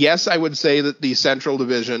 Yes, I would say that the Central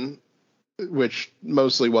Division, which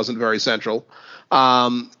mostly wasn't very central,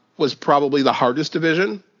 was probably the hardest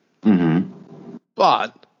division. Mm-hmm.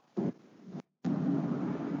 But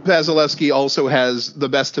Vasilevsky also has the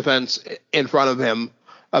best defense in front of him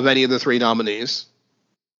of any of the 3 nominees.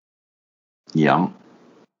 Yeah.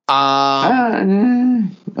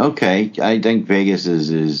 Okay. I think Vegas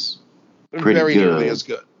is pretty very good. nearly as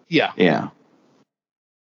good. Yeah. Yeah.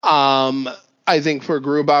 I think for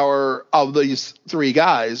Grubauer, of these 3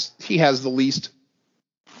 guys, he has the least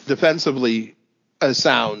defensively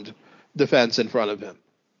sound defense in front of him.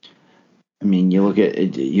 I mean, you look at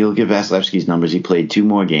Vasilevsky's numbers. He played 2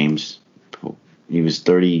 more games. He was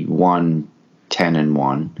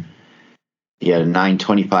 31-10-1. He had a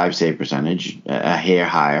 925 save percentage, a hair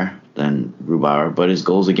higher than Grubauer, but his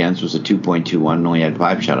goals against was a 2.21 and only had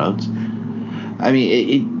 5 shutouts. I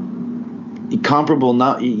mean, comparable.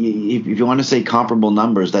 If you want to say comparable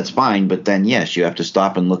numbers, that's fine. But then, yes, you have to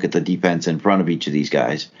stop and look at the defense in front of each of these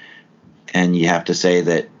guys, and you have to say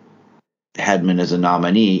that Hedman is a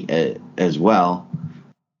nominee as well.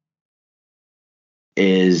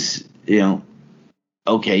 Is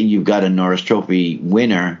okay? You've got a Norris Trophy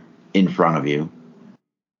winner in front of you,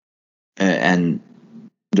 and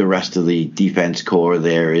the rest of the defense core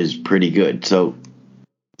there is pretty good. So,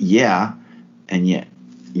 yeah, and yet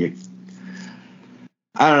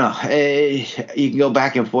I don't know. You can go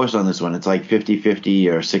back and forth on this one. It's like 50-50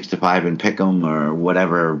 or 6-5 and pick 'em or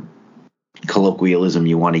whatever colloquialism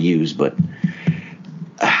you want to use, but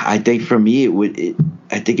I think for me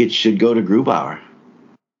I think it should go to Grubauer.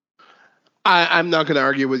 I'm not going to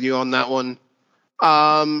argue with you on that one.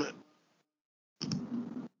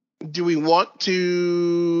 Do we want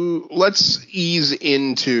to? Let's ease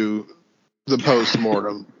into the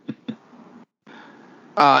post-mortem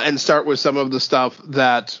and start with some of the stuff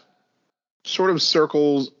that sort of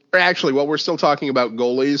circles. Or actually, while we're still talking about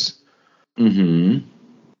goalies,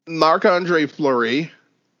 Marc-Andre Fleury,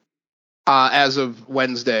 as of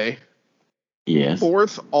Wednesday, yes,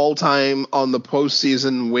 4th all-time on the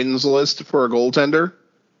postseason wins list for a goaltender.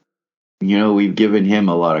 You know, we've given him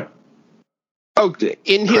a lot of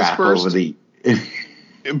in his first, over the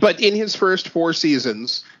but in his first 4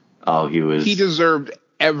 seasons, he deserved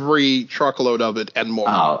every truckload of it and more.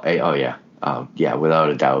 Yeah, without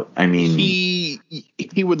a doubt. I mean, he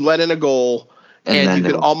would let in a goal, and you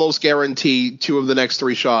could almost guarantee 2 of the next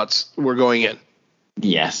 3 shots were going in.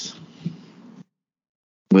 Yes,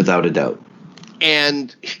 without a doubt.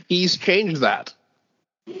 And he's changed that.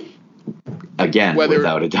 Again,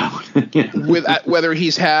 without a doubt. Whether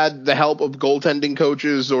he's had the help of goaltending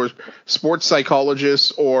coaches or sports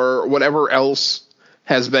psychologists or whatever else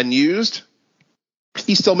has been used,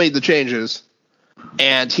 he still made the changes,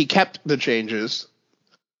 and he kept the changes,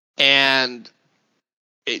 and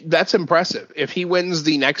that's impressive. If he wins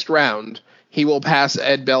the next round, he will pass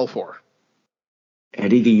Ed Belfour.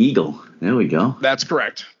 Eddie the Eagle. There we go. That's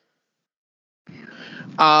correct.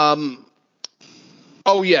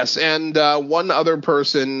 Oh, yes, and one other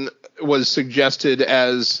person was suggested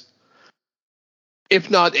as, if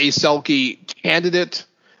not a Selke candidate,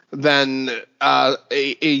 then a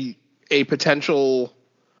potential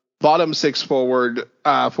bottom 6 forward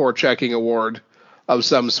for checking award of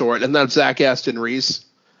some sort, and that's Zach Aston Reese.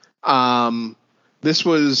 This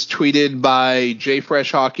was tweeted by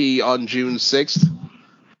JFresh Hockey on June 6th.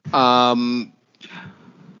 I'm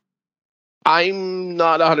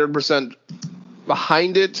not 100%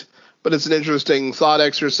 behind it, but it's an interesting thought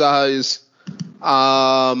exercise.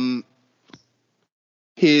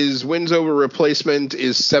 His wins over replacement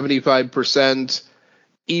is 75%.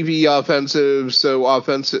 EV offensive, so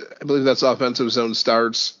offensive, I believe that's offensive zone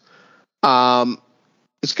starts.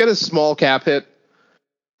 It's got a small cap hit.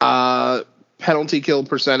 Penalty kill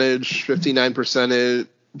percentage,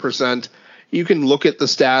 59%. You can look at the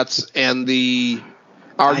stats and the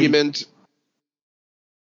argument.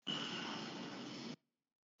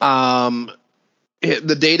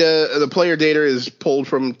 The data, the player data is pulled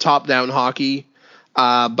from Top Down Hockey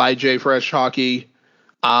by JFresh Hockey.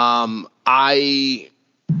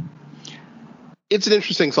 It's an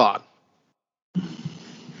interesting thought.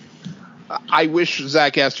 I wish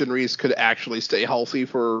Zach Aston Reese could actually stay healthy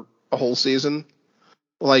for a whole season.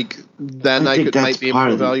 Like, then I might be able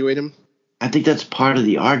to evaluate him. I think that's part of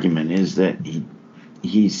the argument, is that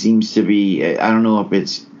he seems to be, I don't know if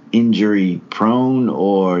it's injury prone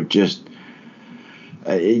or just,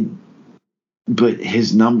 but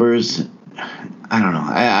his numbers, I don't know.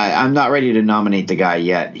 I'm not ready to nominate the guy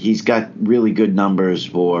yet. He's got really good numbers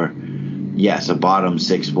for, yes, a bottom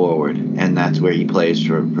 6 forward, and that's where he plays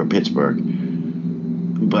for Pittsburgh.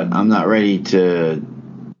 But I'm not ready to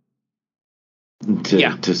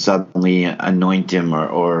suddenly anoint him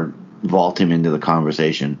or vault him into the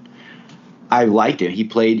conversation. I liked him. He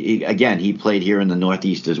played here in the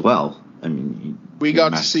Northeast as well. I mean, we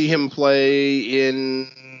got to see him play in.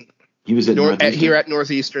 He was here at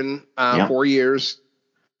Northeastern 4 years,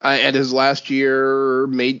 and his last year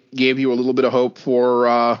gave you a little bit of hope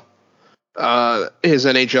for his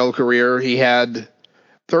NHL career. He had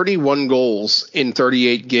 31 goals in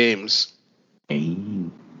 38 games,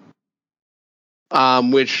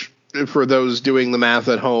 which, for those doing the math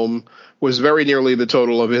at home, was very nearly the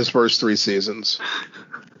total of his first 3 seasons.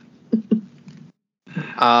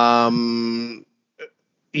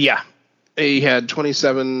 He had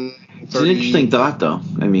 27. 30, it's an interesting thought, though.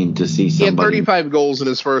 I mean, to see somebody. He had 35 goals in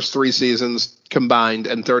his first 3 seasons combined,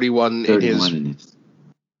 and 31 in his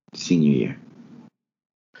senior year.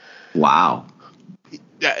 Wow.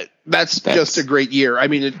 That's just a great year. I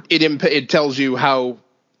mean, it tells you how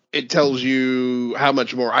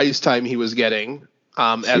much more ice time he was getting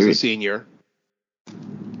as a senior.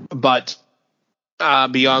 But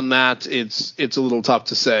beyond that, it's a little tough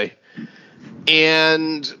to say.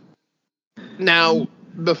 And now,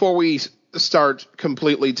 before we start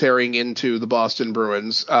completely tearing into the Boston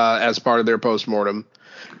Bruins as part of their postmortem,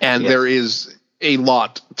 and there is a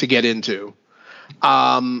lot to get into.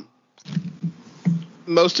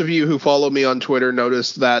 Most of you who follow me on Twitter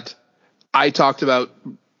noticed that I talked about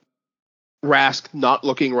Rask not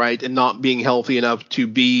looking right and not being healthy enough to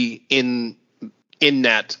be in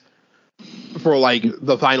net for like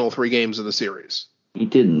the final 3 games of the series. He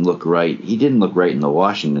didn't look right. He didn't look right in the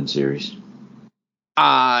Washington series.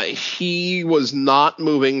 He was not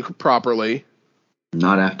moving properly.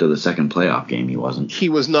 Not after the second playoff game, he wasn't. He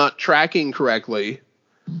was not tracking correctly.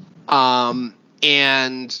 And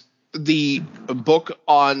the book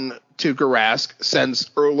on Tuukka Rask since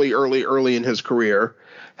early in his career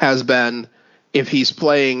has been, if he's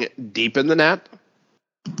playing deep in the net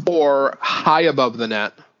or high above the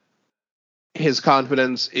net, his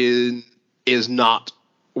confidence is not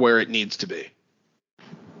where it needs to be.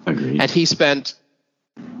 Agreed. And he spent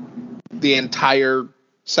the entire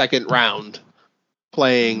second round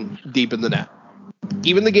playing deep in the net.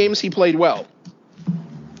 Even the games he played well.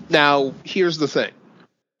 Now, here's the thing.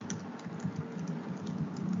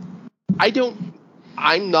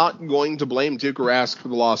 I'm not going to blame Tuukka Rask for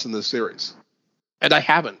the loss in this series. And I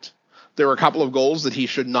haven't. There were a couple of goals that he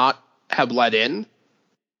should not have let in,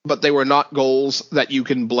 but they were not goals that you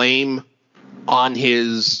can blame on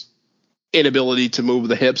his inability to move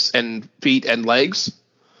the hips and feet and legs.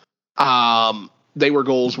 They were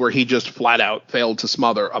goals where he just flat out failed to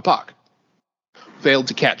smother a puck. Failed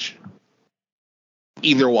to catch.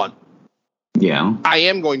 Either one. Yeah. I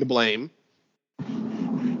am going to blame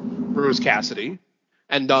Bruce Cassidy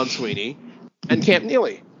and Don Sweeney and Camp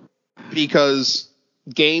Neely, because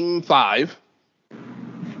Game 5,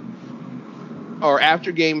 or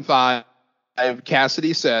after Game 5,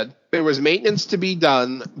 Cassidy said there was maintenance to be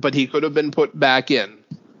done, but he could have been put back in.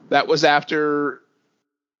 That was after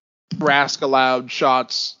Rask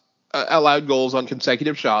allowed goals on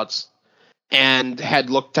consecutive shots and had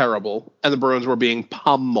looked terrible, and the Bruins were being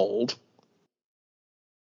pummeled.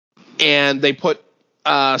 And they put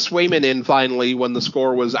Swayman in finally when the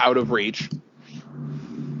score was out of reach.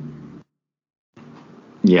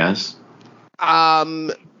 Yes.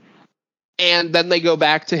 And then they go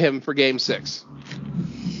back to him for Game 6.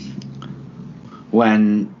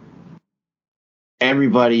 When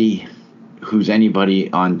everybody who's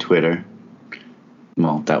anybody on Twitter,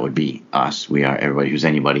 well, that would be us. We are everybody who's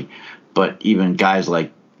anybody. But even guys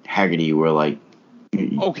like Haggerty were like,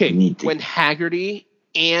 okay, when Haggerty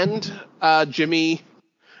and Jimmy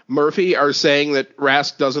Murphy are saying that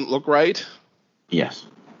Rask doesn't look right. Yes.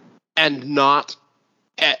 And not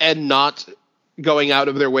going out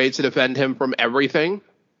of their way to defend him from everything,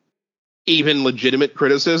 even legitimate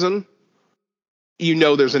criticism, you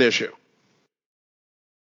know there's an issue.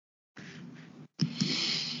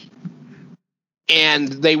 And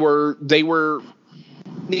they were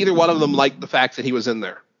neither one of them liked the fact that he was in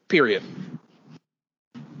there. Period.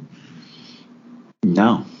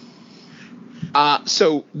 No.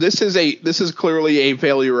 So this is clearly a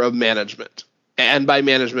failure of management. And by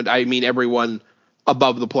management, I mean everyone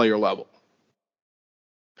above the player level.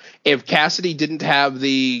 If Cassidy didn't have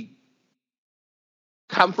the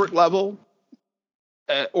comfort level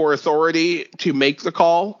or authority to make the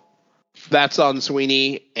call, that's on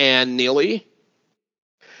Sweeney and Neely.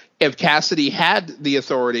 If Cassidy had the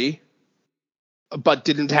authority but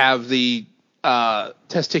didn't have the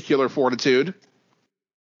testicular fortitude,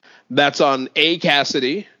 that's on A,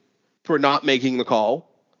 Cassidy for not making the call,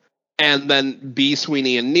 and then B,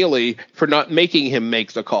 Sweeney and Neely for not making him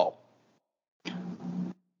make the call.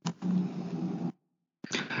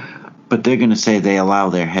 But they're going to say they allow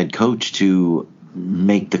their head coach to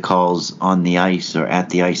make the calls on the ice or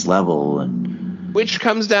at the ice level, and which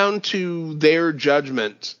comes down to their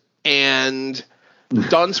judgment. And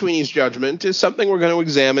Don Sweeney's judgment is something we're going to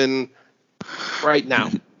examine right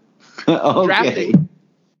now. Okay.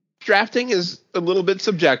 Drafting is a little bit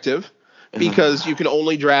subjective because you can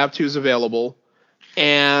only draft who's available,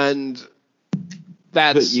 and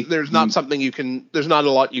there's not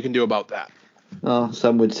a lot you can do about that. Well,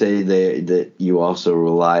 some would say that you also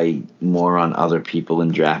rely more on other people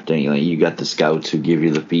in drafting. Like you got the scouts who give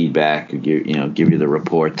you the feedback, who give you the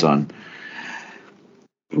reports on.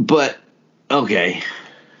 But okay.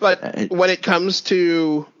 But when it comes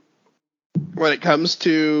to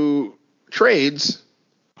trades,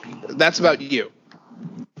 that's about you.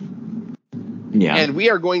 Yeah. And we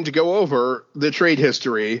are going to go over the trade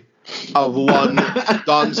history of one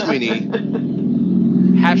Don Sweeney,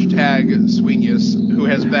 #Sweenius, who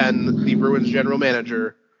has been the Bruins general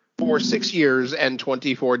manager for 6 years and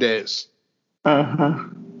 24 days. Uh-huh.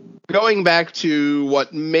 Going back to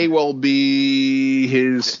what may well be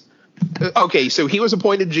his... Okay, so he was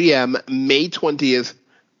appointed GM May 20th,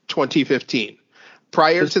 2015.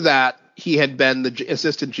 Prior to that, he had been the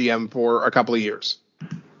assistant GM for a couple of years.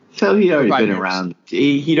 So he'd already been around.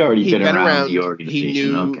 He'd already been around the organization. He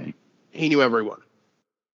knew, okay. He knew everyone.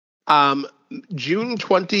 June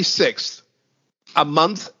 26th, a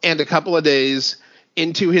month and a couple of days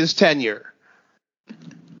into his tenure,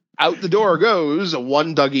 out the door goes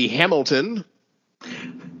one Dougie Hamilton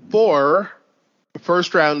for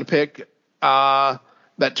first round pick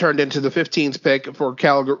that turned into the 15th pick for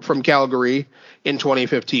from Calgary in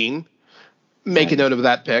 2015. Make a note of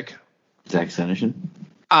that pick. Zach Senyshyn.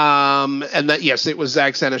 And that, yes, it was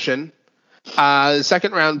Zach Senyshyn.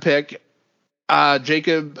 Second round pick,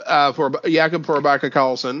 Jakob Forbaka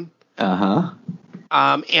Karlsson.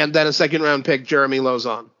 And then a second round pick, Jeremy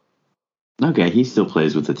Lauzon. Okay, he still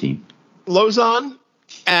plays with the team. Lauzon,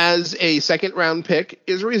 as a second round pick,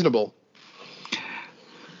 is reasonable.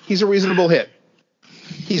 He's a reasonable hit.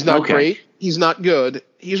 He's not great. He's not good.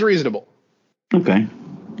 He's reasonable. Okay.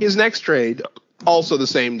 His next trade, also the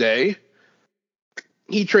same day,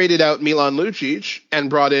 he traded out Milan Lucic and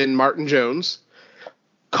brought in Martin Jones,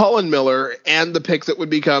 Colin Miller, and the pick that would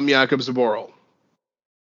become Jakub Zboril.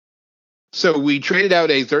 So we traded out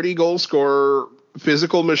a 30-goal scorer,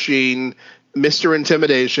 physical machine, Mr.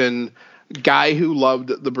 Intimidation, guy who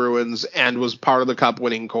loved the Bruins and was part of the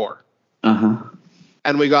cup-winning core.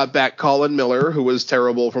 And we got back Colin Miller, who was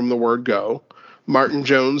terrible from the word go, Martin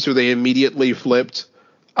Jones, who they immediately flipped,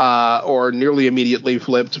 or nearly immediately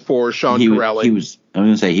flipped for Sean Corelli. I was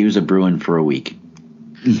going to say he was a Bruin for a week.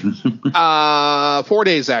 4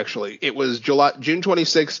 days, actually. It was June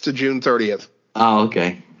 26th to June 30th. Oh,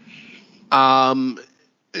 okay.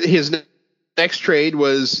 His next trade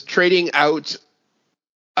was trading out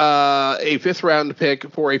a fifth-round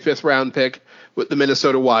pick for a fifth-round pick with the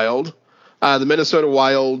Minnesota Wild. The Minnesota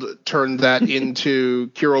Wild turned that into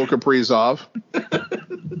Kirill Kaprizov.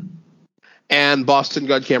 And Boston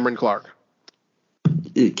got Cameron Clark.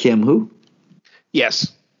 Cam who?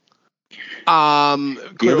 Yes. The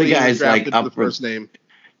other guy's like up the first name.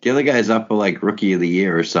 The other guy's up for like Rookie of the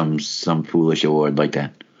Year or some foolish award like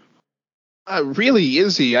that. Really,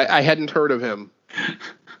 is he? I hadn't heard of him.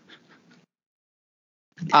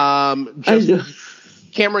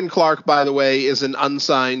 Cameron Clark, by the way, is an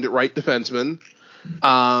unsigned right defenseman.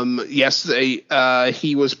 Yes,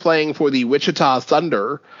 he was playing for the Wichita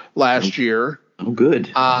Thunder last year. Oh,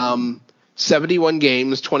 good. 71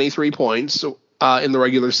 games, 23 points in the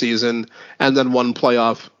regular season, and then 1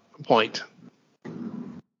 playoff point.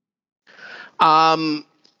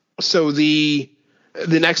 So the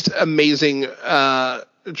next amazing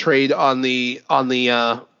trade on the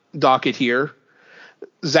docket here,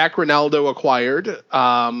 Zach Ronaldo acquired,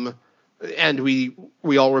 and we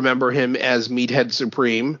all remember him as Meathead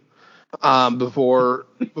Supreme before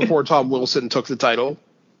Tom Wilson took the title.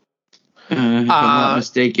 If I'm not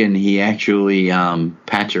mistaken, he actually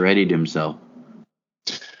Pacioretti'd himself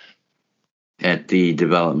at the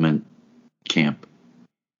development camp.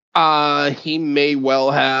 He may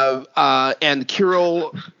well have. And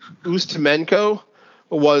Kirill Ustimenko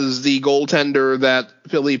was the goaltender that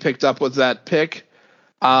Philly picked up with that pick.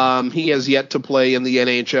 He has yet to play in the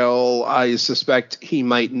NHL. I suspect he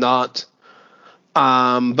might not.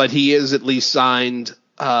 But he is at least signed.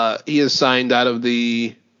 He is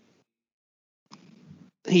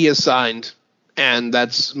signed, and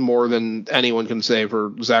that's more than anyone can say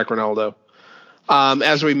for Zach Ronaldo.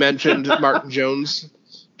 As we mentioned, Martin Jones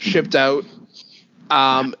shipped out.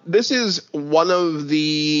 This is one of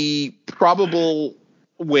the probable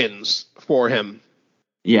wins for him.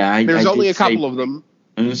 Yeah, there's only a couple of them.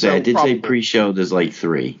 I did say pre-show there's like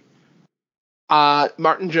 3.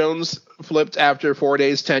 Martin Jones flipped after 4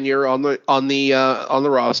 days tenure on the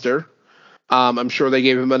roster. I'm sure they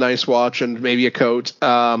gave him a nice watch and maybe a coat.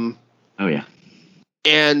 Oh yeah.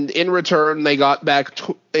 And in return, they got back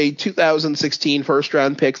a 2016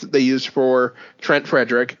 first-round pick that they used for Trent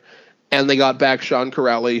Frederick, and they got back Sean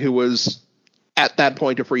Corelli, who was at that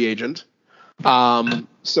point a free agent.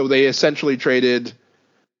 So they essentially traded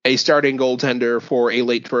a starting goaltender for a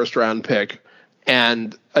late first-round pick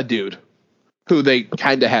and a dude who they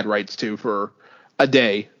kind of had rights to for a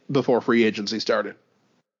day before free agency started.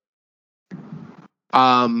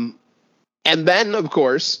 And then, of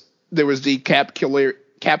course, there was the cap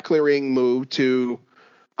clearing move to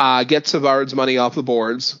get Savard's money off the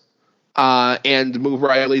boards and move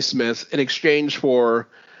Riley Smith in exchange for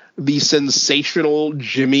the sensational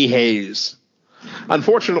Jimmy Hayes.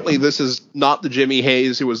 Unfortunately, this is not the Jimmy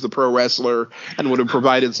Hayes who was the pro wrestler and would have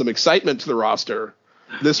provided some excitement to the roster.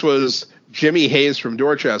 This was Jimmy Hayes from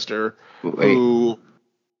Dorchester, who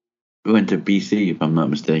went to BC, if I'm not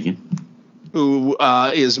mistaken. Who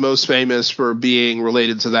is most famous for being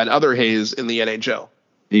related to that other Hayes in the NHL.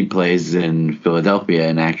 He plays in Philadelphia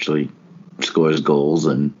and actually scores goals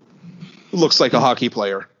and looks like a hockey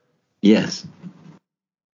player. Yes.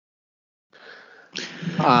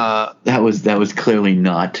 That was clearly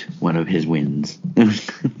not one of his wins.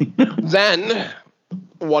 Then,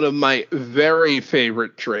 one of my very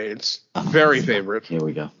favorite trades, very favorite. Here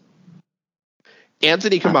we go.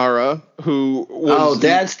 Anthony Kamara, who was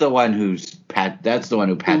that's the one who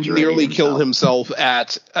nearly killed himself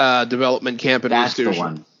at development camp in That's Massachusetts. the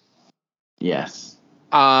one. Yes.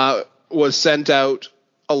 Was sent out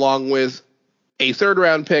along with a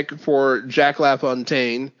third-round pick for Jack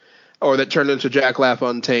LaFontaine, or that turned into Jack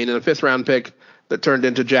LaFontaine, and a fifth-round pick that turned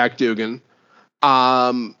into Jack Dugan.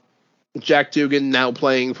 Jack Dugan now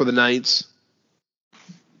playing for the Knights,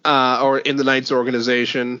 or in the Knights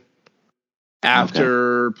organization,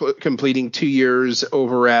 after completing 2 years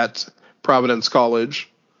over at Providence College.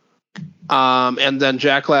 And then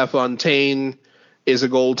Jack LaFontaine is a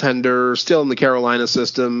goaltender, still in the Carolina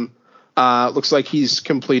system. Looks like he's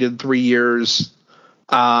completed 3 years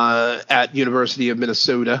at University of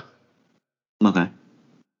Minnesota. Okay.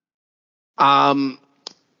 The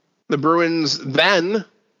Bruins then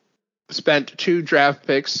spent 2 draft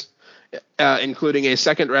picks, including a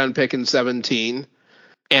second-round pick in 2017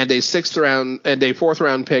 and a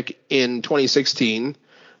fourth-round pick in 2016.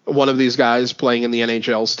 One of these guys playing in the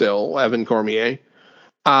NHL still, Evan Cormier,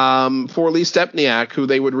 for Lee Stempniak, who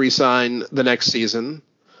they would re-sign the next season,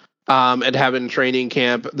 and have in training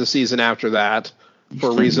camp the season after that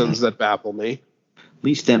for reasons that baffle me.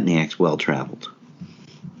 Lee Stempniak's well-traveled.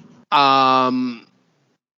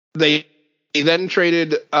 They then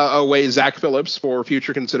traded away Zach Phillips for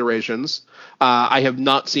future considerations. I have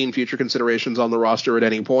not seen future considerations on the roster at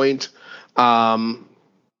any point.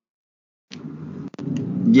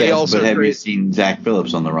 Yes, but have you seen Zach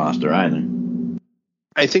Phillips on the roster either?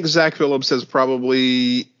 I think Zach Phillips has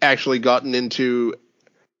probably actually gotten into.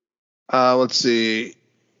 Let's see.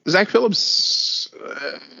 Zach Phillips.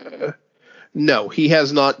 No, he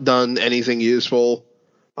has not done anything useful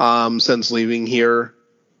since leaving here.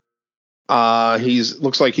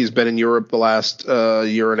 Looks like he's been in Europe the last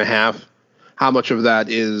year and a half. How much of that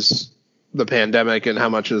is the pandemic and how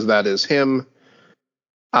much of that is him?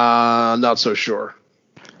 Not so sure.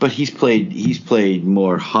 But he's played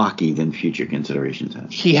more hockey than future considerations have.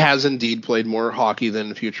 He has indeed played more hockey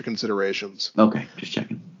than future considerations. Okay, just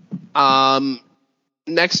checking.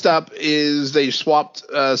 Next up is they swapped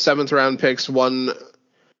 7th-round picks. One,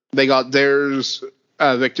 they got theirs,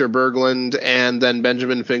 Victor Berglund, and then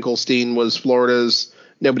Benjamin Finkelstein was Florida's.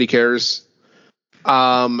 Nobody cares.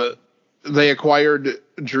 They acquired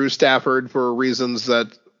Drew Stafford for reasons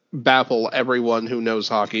that baffle everyone who knows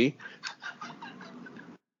hockey.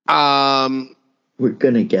 We're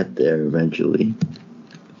gonna get there eventually.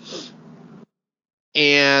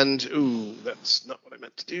 And that's not what I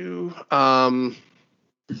meant to do.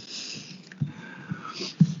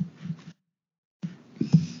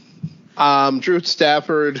 Drew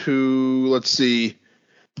Stafford, who, let's see,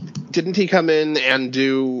 didn't he come in and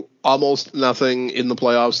do almost nothing in the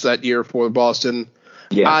playoffs that year for Boston?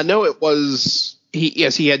 Yeah. No, it was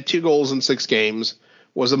he had 2 goals in 6 games,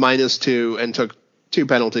 was a -2, and took 2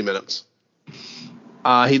 penalty minutes.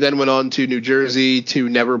 He then went on to New Jersey to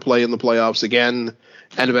never play in the playoffs again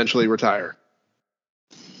and eventually retire.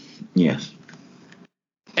 Yes.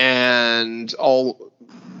 And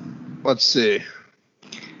let's see.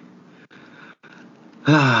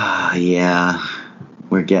 Yeah,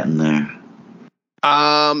 we're getting there.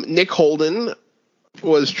 Nick Holden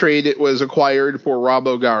was acquired for Rob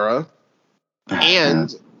O'Gara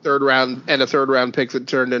and a third round pick that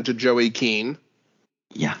turned into Joey Keane.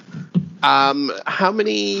 Yeah. How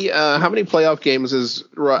many playoff games has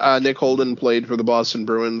Nick Holden played for the Boston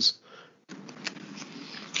Bruins?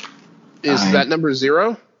 Is that number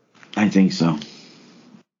 0? I think so.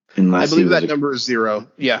 I believe that number is 0.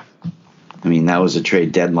 Yeah. I mean, that was a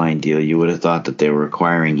trade deadline deal. You would have thought that they were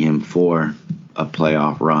acquiring him for a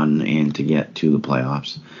playoff run and to get to the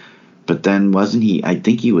playoffs. But then wasn't he? I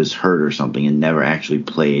think he was hurt or something and never actually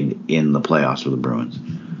played in the playoffs for the Bruins.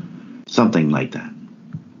 Something like that.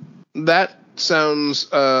 That sounds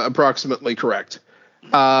approximately correct.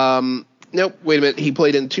 Nope, wait a minute. He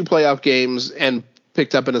played in 2 playoff games and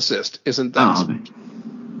picked up an assist. Isn't that? Oh, okay.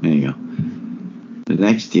 There you go. The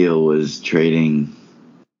next deal was trading.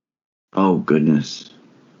 Oh, goodness.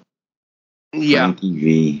 Yeah. Frankie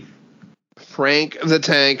V. Frank the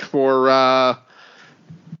Tank for a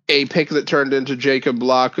pick that turned into Jacob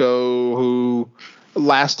Blacko, who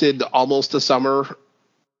lasted almost a summer.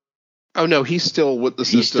 Oh no, he's still with the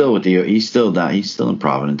system. He's still in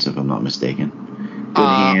Providence, if I'm not mistaken. Good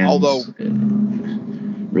hands. Although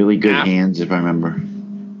really good hands, if I remember.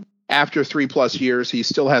 after 3+ years, he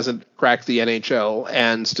still hasn't cracked the NHL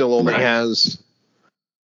and still only has.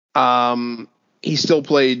 He still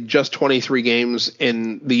played just 23 games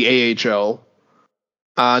in the AHL.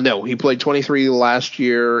 No, he played 23 last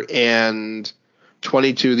year and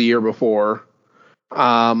 22 the year before.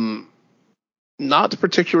 Not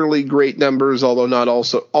particularly great numbers, although not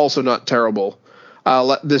also not terrible.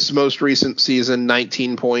 This most recent season,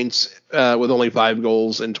 19 points with only 5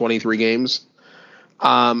 goals in 23 games.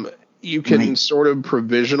 You can sort of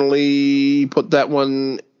provisionally put that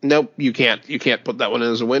one. Nope, you can't. You can't put that one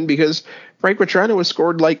as a win because Frank Vatrano has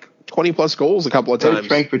scored like 20+ goals a couple of times.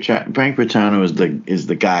 Frank Vatrano is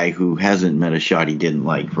the guy who hasn't met a shot he didn't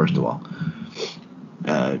like. First of all,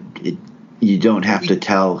 you don't have to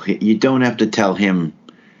tell him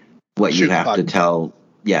what you have to tell.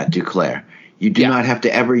 Yeah, Duclair. You do not have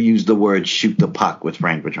to ever use the word "shoot the puck" with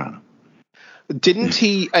Frank Vatrano. Didn't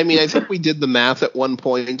he? I mean, I think we did the math at one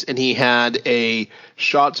point, and he had a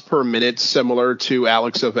shots per minute similar to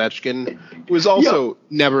Alex Ovechkin, who was also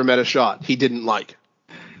never met a shot he didn't like.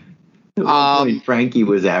 Frankie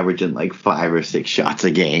was averaging like 5 or 6 shots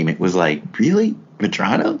a game. It was like, really?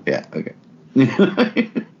 Vatrano? Yeah, okay.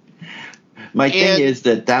 My thing is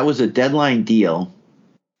that was a deadline deal.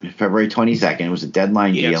 February 22nd, it was a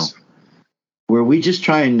deadline deal. Were we just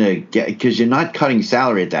trying to get, because you're not cutting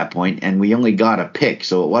salary at that point, and we only got a pick,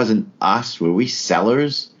 so it wasn't us. Were we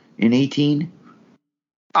sellers in 18?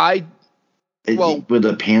 Were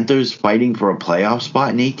the Panthers fighting for a playoff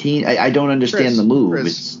spot in 18? I don't understand the move.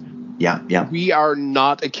 We are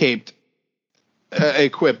not equipped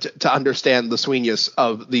to understand the Sweeneys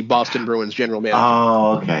of the Boston Bruins general manager.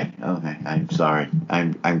 Oh, okay. I'm sorry.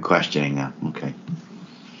 I'm questioning that. Okay.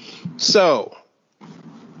 So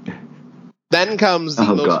then comes the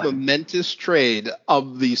most momentous trade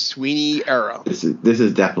of the Sweeney era. This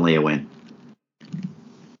is definitely a win.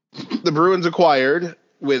 The Bruins acquired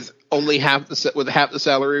with only half the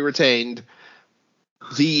salary retained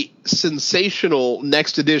the sensational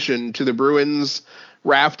next addition to the Bruins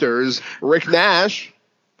rafters, Rick Nash.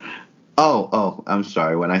 Oh, I'm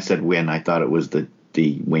sorry. When I said win, I thought it was the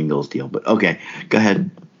Wingles deal. But okay, go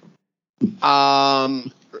ahead.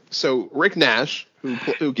 So Rick Nash,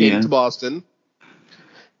 who came to Boston,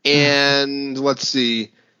 and let's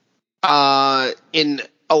see, in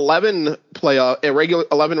 11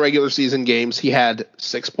 regular season games, he had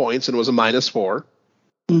 6 points and was a -4.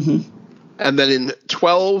 Mm-hmm. And then in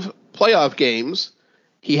 12 playoff games,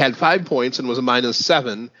 he had 5 points and was a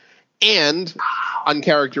 -7, and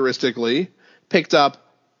uncharacteristically picked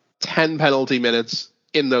up 10 penalty minutes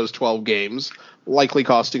in those 12 games, likely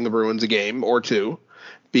costing the Bruins a game or two,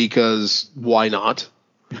 because why not?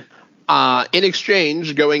 In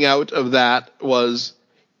exchange, going out of that was,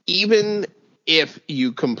 even if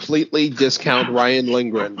you completely discount Ryan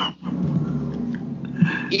Lindgren,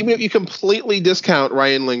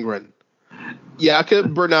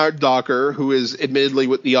 Jakob Bernard Docker, who is admittedly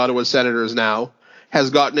with the Ottawa Senators now, has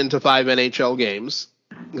gotten into 5 NHL games.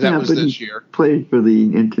 That was this year. Played for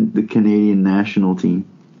the Canadian national team.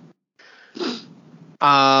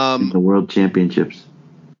 In the World Championships.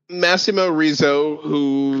 Massimo Rizzo,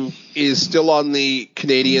 who is still on the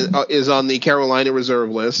Carolina reserve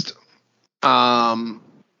list, and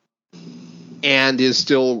is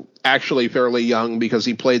still actually fairly young because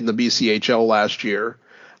he played in the BCHL last year.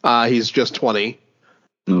 He's just 20.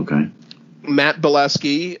 Okay. Matt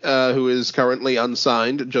Bolesky, who is currently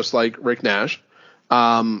unsigned, just like Rick Nash.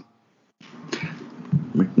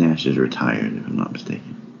 Rick Nash is retired, if I'm not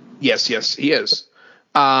mistaken. Yes, he is.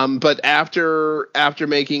 But after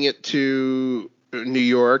making it to New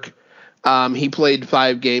York, he played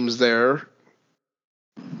 5 games there.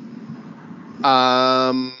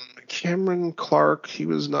 Cameron Clark, he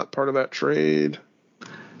was not part of that trade.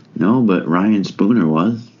 No, but Ryan Spooner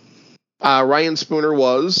was. Ryan Spooner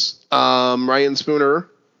was. Ryan Spooner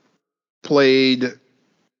played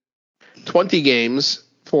 20 games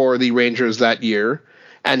for the Rangers that year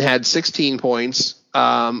and had 16 points.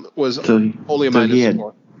 Was only a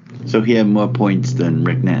 -4. So he had more points than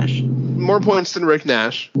Rick Nash. More points than Rick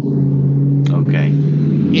Nash. Okay.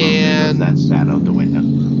 And that's that out the window.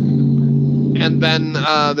 And then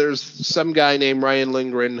there's some guy named Ryan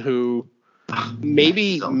Lindgren who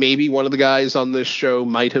maybe one of the guys on this show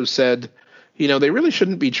might have said, they really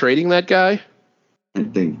shouldn't be trading that guy. I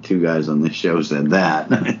think 2 guys on this show said that.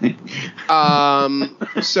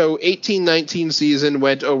 So 18-19 season,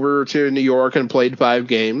 went over to New York and played 5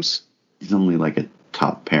 games. He's only like a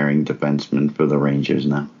top pairing defenseman for the Rangers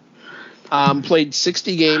now. Played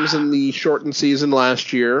 60 games in the shortened season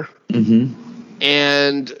last year. Mm-hmm.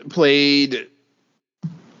 And played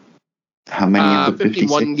How many of the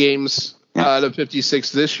 51 games out of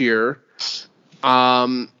 56 this year.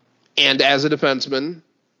 And as a defenseman,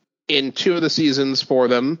 in 2 of the seasons for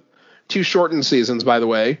them, 2 shortened seasons, by the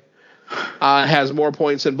way, has more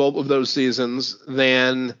points in both of those seasons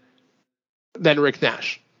than Rick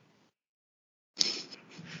Nash.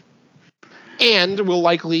 And will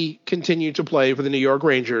likely continue to play for the New York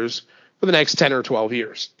Rangers for the next 10 or 12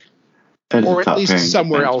 years. Or at least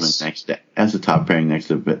somewhere else. As a top pairing next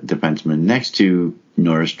to defenseman, next to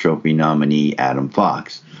Norris Trophy nominee Adam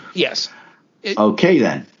Fox. Yes. Okay,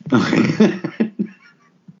 then.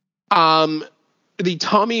 The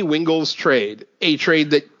Tommy Wingels trade, a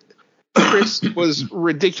trade that Chris was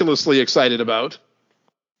ridiculously excited about.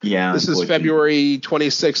 Yeah. This is February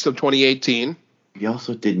 26th of 2018. He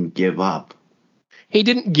also didn't give up. He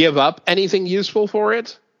didn't give up anything useful for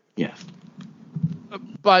it. Yeah.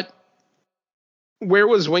 But where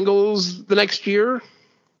was Wingels the next year?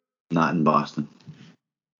 Not in Boston.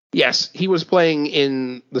 Yes, he was playing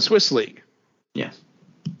in the Swiss League. Yes.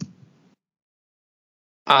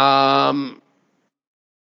 But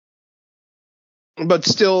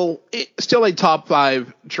still a top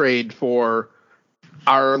 5 trade for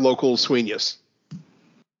our local Sweeneys.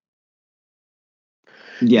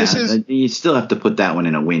 Yeah, you still have to put that one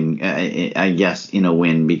in a win. I guess in a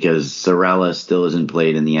win because Sorella still isn't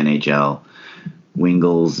played in the NHL.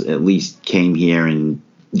 Wingels at least came here and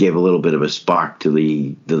gave a little bit of a spark to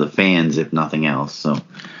the fans, if nothing else. So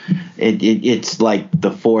it's like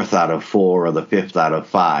the 4th out of 4 or the 5th out of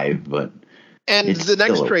 5. But the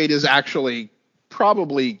next trade is actually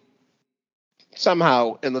probably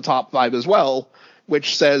somehow in the top 5 as well,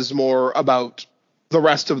 which says more about the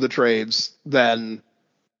rest of the trades than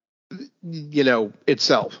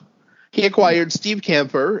itself. He acquired Steve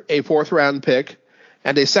Kampfer, a 4th round pick,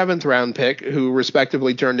 and a 7th round pick, who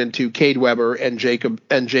respectively turned into Cade Weber and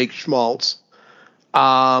Jake Schmaltz,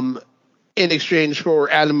 in exchange for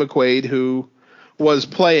Adam McQuaid, who was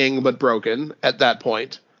playing but broken at that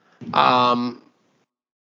point.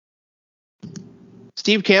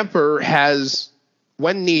 Steve Kampfer has,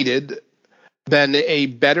 when needed, been a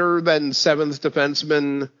better than seventh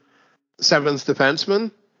defenseman,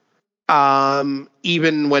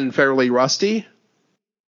 even when fairly rusty.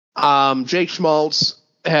 Jake Schmaltz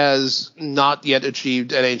has not yet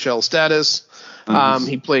achieved NHL status.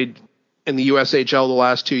 He played in the USHL the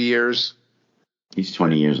last 2 years. He's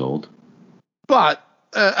 20 years old. But,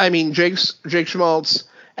 Jake Schmaltz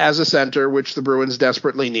as a center, which the Bruins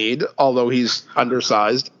desperately need, although he's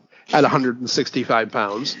undersized at 165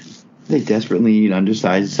 pounds. They desperately need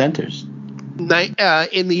undersized centers. In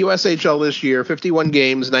the USHL this year, 51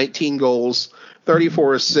 games, 19 goals,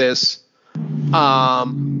 34 assists,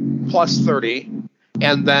 plus 30,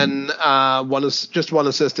 and then one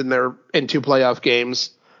assist in 2 playoff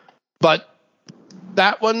games. But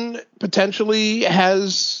that one potentially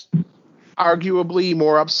has arguably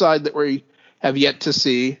more upside that we have yet to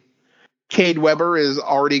see. Cade Weber is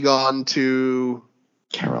already gone to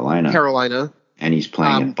Carolina. And he's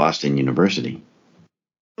playing at Boston University,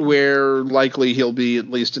 where likely he'll be at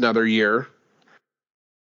least another year.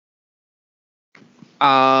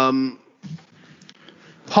 Paul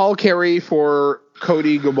Carey for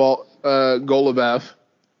Cody Golubev.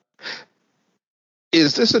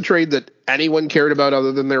 Is this a trade that anyone cared about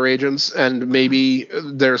other than their agents and maybe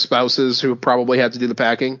their spouses who probably had to do the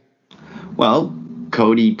packing? Well,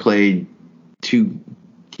 Cody played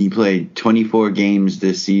 24 games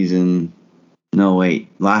this season. No, wait,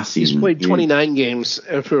 last season. He's played 29 games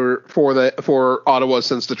for Ottawa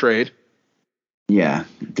since the trade. Yeah,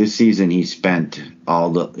 this season he spent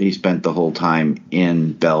the whole time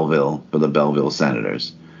in Belleville for the Belleville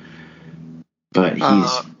Senators. But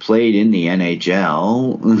he's played in the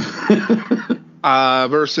NHL.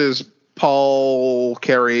 Versus Paul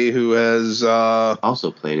Carey, who has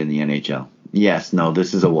also played in the NHL. Yes, no,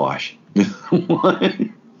 this is a wash.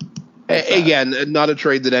 Again, not a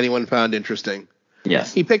trade that anyone found interesting.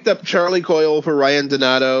 Yes. He picked up Charlie Coyle for Ryan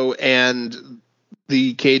Donato and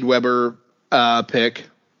the Cade Weber pick.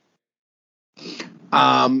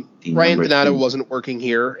 Ryan Donato wasn't working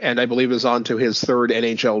here, and I believe is on to his 3rd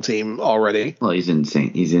NHL team already. Well, he's in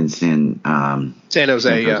San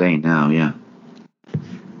Jose now, yeah.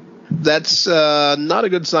 That's not a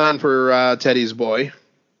good sign for Teddy's boy.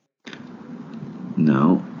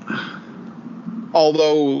 No.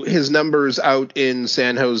 Although his numbers out in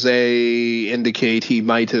San Jose indicate he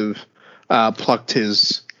might have plucked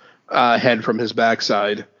his head from his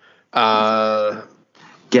backside.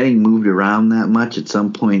 Getting moved around that much, at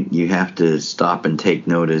some point you have to stop and take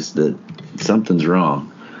notice that something's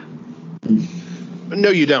wrong. No,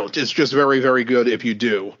 you don't. It's just very, very good if you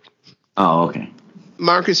do. Oh, okay.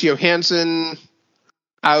 Marcus Johansson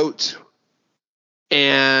out,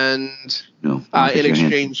 and No, in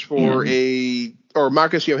exchange for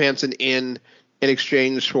Marcus Johansson in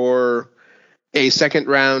exchange for a second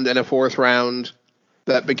round and a fourth round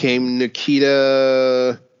that became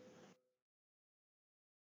Nikita.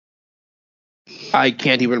 I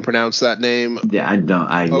can't even pronounce that name. Yeah, I don't.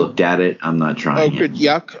 I looked at it. I'm not trying.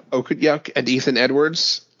 Okudyuk and Ethan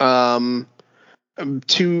Edwards.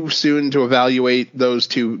 Too soon to evaluate those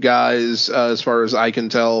two guys, as far as I can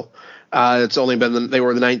tell. It's only been they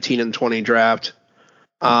were the 19 and 20 draft.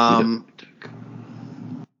 Yeah,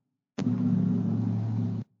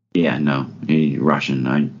 no,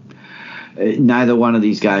 Russian. Neither one of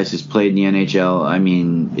these guys has played in the NHL. I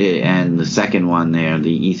mean, and the second one there,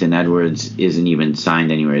 the Ethan Edwards, isn't even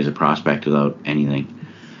signed anywhere as a prospect without anything.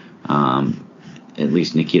 At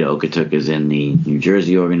least Nikita Okudyuk is in the New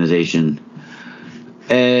Jersey organization.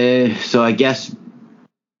 So I guess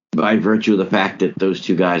by virtue of the fact that those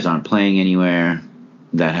two guys aren't playing anywhere,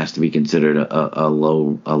 that has to be considered a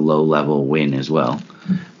low level win as well.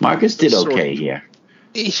 Marcus did okay here.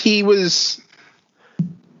 He was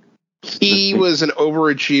an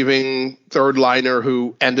overachieving third liner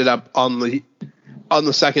who ended up on the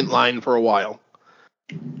second line for a while.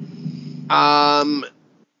 And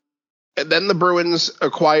then the Bruins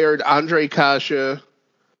acquired Andre Kasha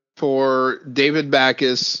for David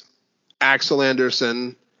Backes, Axel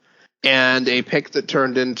Anderson, and a pick that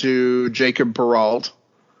turned into Jacob Perreault.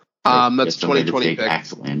 That's a 2020 pick.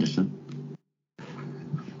 Axel Anderson.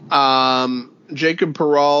 Jacob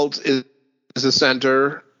Perreault is a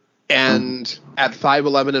center, and at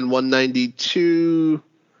 5'11" and 192,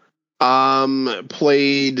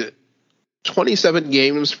 played 27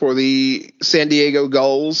 games for the San Diego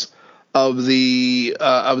Gulls of the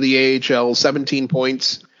AHL, 17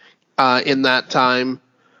 points in that time.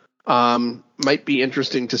 Might be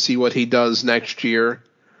interesting to see what he does next year.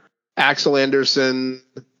 Axel Anderson,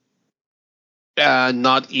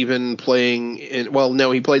 not even playing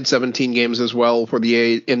he played 17 games as well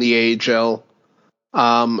in the AHL.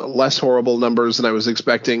 Less horrible numbers than I was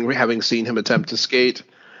expecting, having seen him attempt to skate.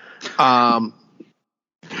 That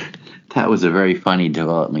was a very funny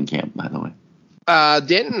development camp, by the way.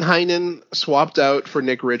 Danton Heinen swapped out for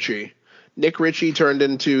Nick Ritchie. Nick Ritchie turned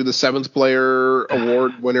into the 7th player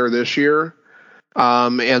award winner this year,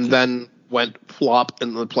 and then went flop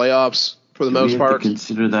in the playoffs for the most part. Do you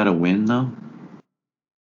consider that a win, though?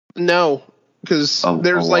 No, because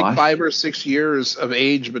there's like 5 or 6 years of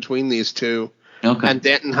age between these two. Okay. And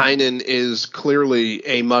Danton Heinen is clearly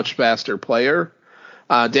a much faster player.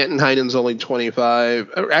 Danton Heinen's only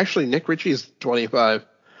 25. Actually, Nick Ritchie is 25.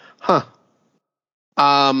 Huh.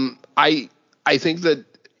 I think that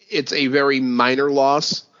it's a very minor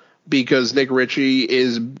loss because Nick Ritchie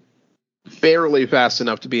is barely fast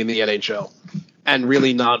enough to be in the NHL and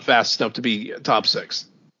really not fast enough to be top 6.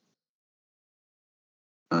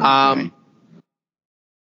 Okay.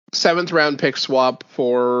 7th round pick swap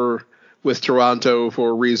with Toronto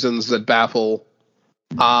for reasons that baffle.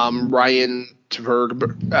 Ryan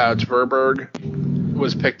Tverberg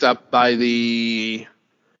was picked up by the.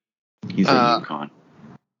 He's a UConn.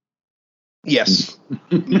 Yes,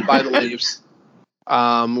 by the Leafs,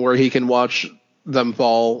 where he can watch them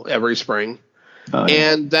fall every spring. Oh,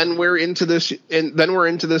 yeah. And then we're into this. And then we're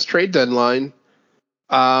into this trade deadline.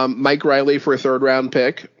 Mike Riley for a 3rd round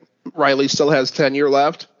pick. Riley still has tenure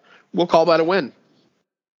left. We'll call that a win.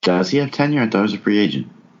 Does he have tenure? I thought he was a free agent.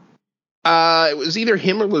 It was either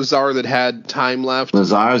him or Lazar that had time left.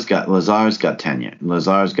 Lazar's got tenure.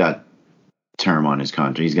 Lazar's got term on his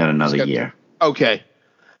contract. He's got another year. Okay.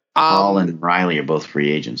 Paul and Riley are both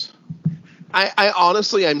free agents. I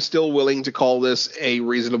honestly, I'm still willing to call this a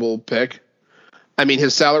reasonable pick. I mean,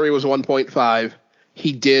 his salary was 1.5.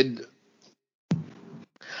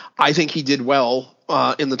 I think he did well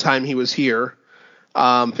in the time he was here.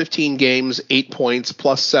 15 games, 8 points,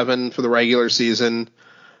 +7 for the regular season.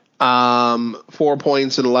 4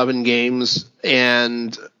 points in 11 games,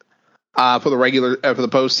 and for the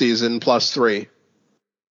postseason, +3.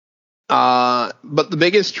 But the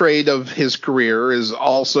biggest trade of his career is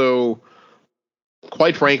also,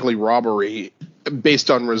 quite frankly, robbery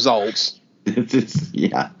based on results.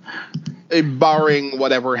 Yeah. Barring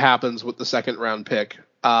whatever happens with the 2nd round pick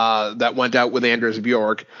that went out with Anders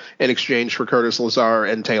Bjork in exchange for Curtis Lazar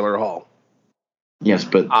and Taylor Hall. Yes,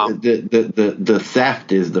 but the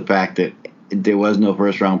theft is the fact that there was no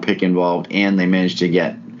 1st round pick involved, and they managed to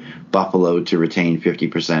get Buffalo to retain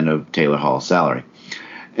 50% of Taylor Hall's salary.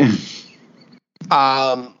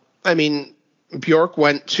 I mean, Bjork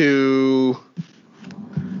went to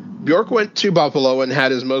Bjork went to Buffalo and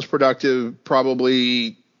had his most productive,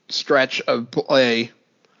 probably, stretch of play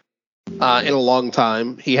in a long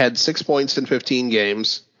time. He had 6 points in 15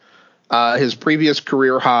 games. His previous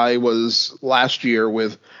career high was last year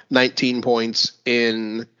with 19 points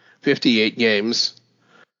in 58 games.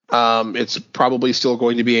 It's probably still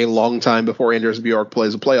going to be a long time before Anders Bjork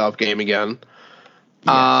plays a playoff game again.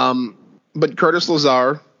 Yeah. But Curtis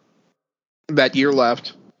Lazar, that year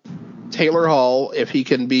left. Taylor Hall, if he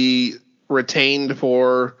can be retained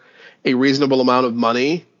for a reasonable amount of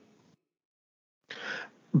money.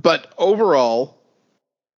 But overall,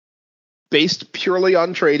 based purely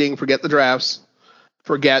on trading, forget the drafts,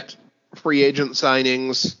 forget free agent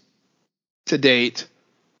signings to date,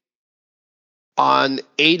 on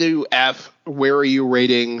A to F, where are you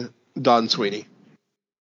rating Don Sweeney?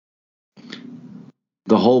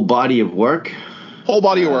 The whole body of work? Whole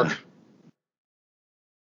body of work.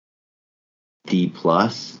 D+.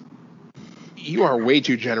 You are way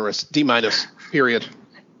too generous. D-, period.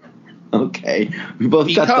 Okay. We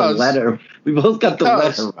both got the letter. We both got the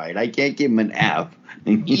letter right. I can't give him an F.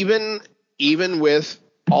 even with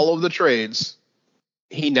all of the trades,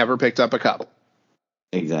 he never picked up a cup.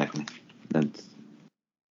 Exactly. That's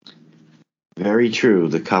very true.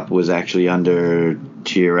 The cup was actually under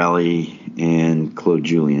Chiarelli and Claude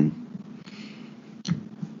Julien.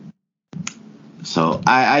 So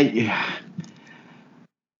I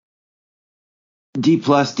D+, D-.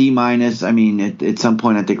 I mean, at some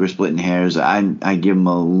point, I think we're splitting hairs. I give him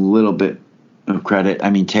a little bit of credit. I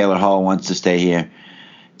mean, Taylor Hall wants to stay here.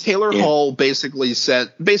 Taylor Hall basically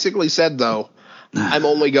said though, I'm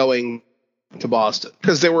only going to Boston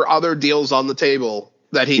because there were other deals on the table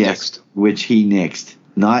that he nixed. Which he nixed.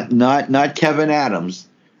 Not Kevin Adams.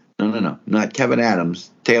 No, not Kevin Adams.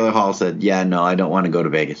 Taylor Hall said, "Yeah, no, I don't want to go to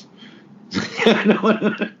Vegas."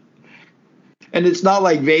 And it's not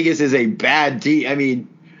like Vegas is a bad team. I mean,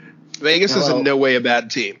 Vegas is in no way a bad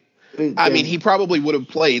team. I mean, he probably would have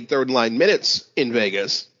played third-line minutes in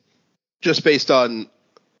Vegas just based on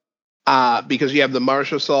because you have the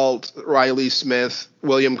Marchessault, Riley Smith,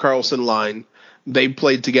 William Karlsson line. They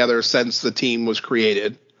played together since the team was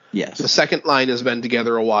created. Yes. The second line has been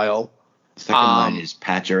together a while. The second line is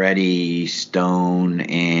Pacioretty, Stone,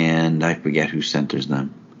 and I forget who centers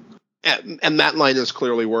them. And that line is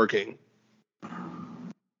clearly working.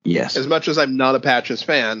 Yes. As much as I'm not a Patches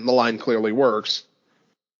fan, the line clearly works.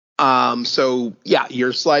 So, yeah,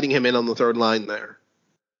 you're sliding him in on the third line there.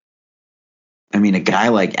 I mean, a guy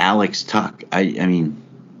like Alex Tuch, I mean,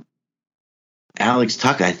 Alex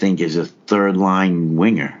Tuch, I think, is a third-line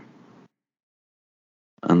winger.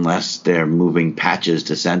 Unless they're moving Patches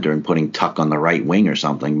to center and putting Tuch on the right wing or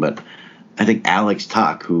something. But I think Alex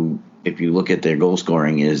Tuch, who, if you look at their goal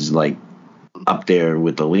scoring, is, like, up there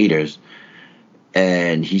with the leaders.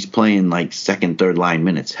 And he's playing like second, third line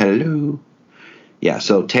minutes. Hello. Yeah,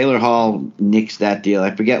 so Taylor Hall nixed that deal.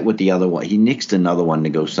 I forget what the other one. He nixed another one to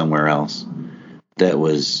go somewhere else. That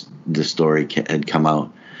was the story had come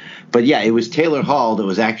out. But yeah, it was Taylor Hall that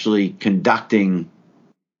was actually conducting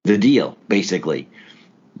the deal, basically.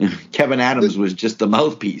 Kevin Adams was just the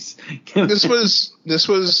mouthpiece. This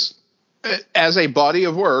was as a body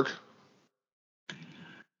of work.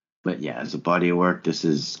 But yeah, as a body of work, this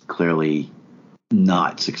is clearly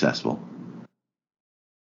not successful.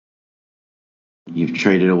 You've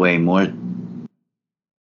traded away more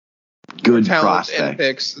good prospects and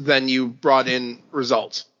picks than you brought in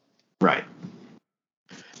results. Right.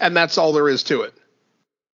 And that's all there is to it.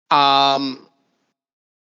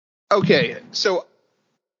 Okay, so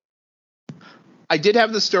I did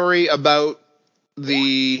have the story about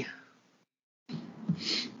the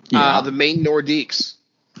Maine Nordiques.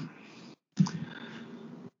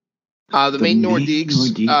 The Maine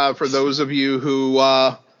Nordiques, for those of you who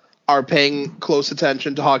are paying close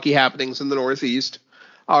attention to hockey happenings in the Northeast,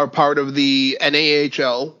 are part of the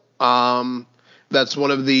NAHL. That's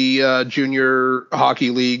one of the junior hockey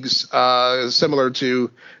leagues, similar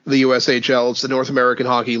to the USHL. It's the North American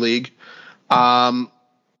Hockey League.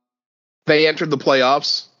 They entered the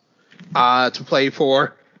playoffs to play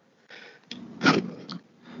for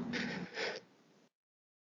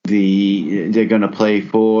they're going to play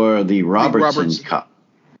for the Robertson Cup.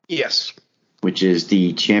 Yes. Which is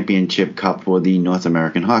the championship cup for the North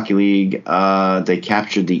American Hockey League. They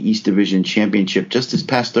captured the East Division Championship just this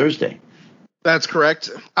past Thursday. That's correct.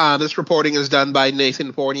 This reporting is done by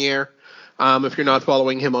Nathan Fournier. If you're not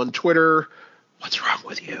following him on Twitter, what's wrong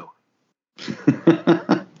with you?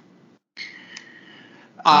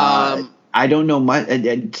 I don't know much.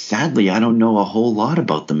 Sadly, I don't know a whole lot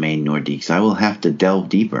about the Maine Nordiques. I will have to delve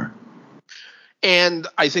deeper. And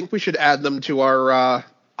I think we should add them to our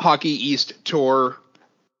Hockey East tour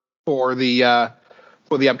for the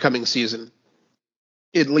upcoming season.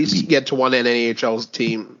 At least get to one NAHL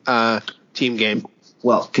team game.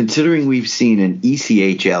 Well, considering we've seen an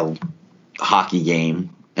ECHL hockey game,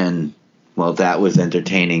 and well, that was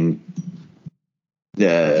entertaining.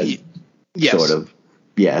 Yes. Sort of,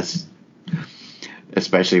 yes.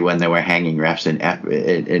 Especially when they were hanging refs in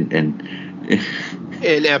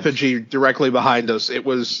effigy directly behind us. It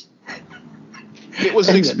was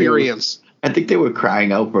an experience. I think they were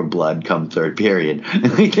crying out for blood come third period.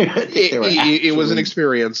 It was an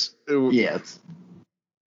experience. Yes.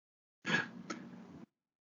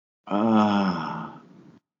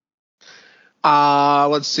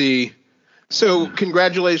 Let's see. So,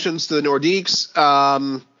 congratulations to the Nordiques.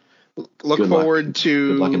 Good luck in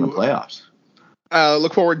the playoffs.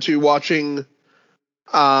 Look forward to watching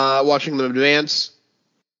them advance.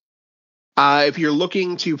 If you're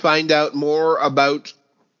looking to find out more about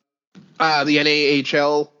the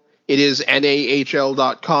NAHL, it is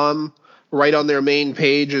nahl.com. Right on their main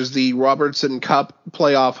page is the Robertson Cup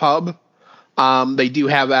Playoff Hub. They do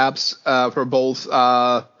have apps for both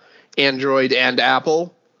Android and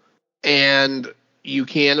Apple. And you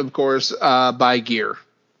can, of course, buy gear.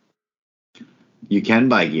 You can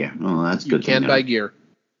buy gear. Oh, that's good. You can buy gear.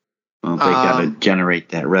 Well, they got to generate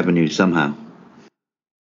that revenue somehow.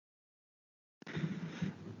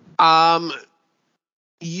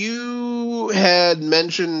 You had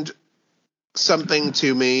mentioned something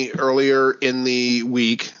to me earlier in the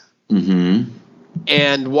week. Mm-hmm.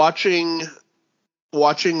 And watching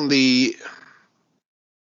the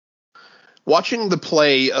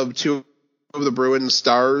play of two of the Bruins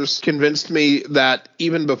stars convinced me that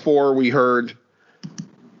even before we heard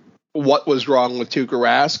what was wrong with Tuukka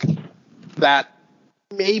Rask, that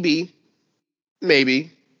maybe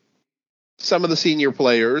some of the senior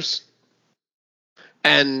players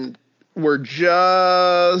and were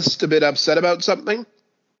just a bit upset about something,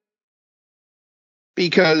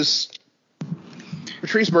 because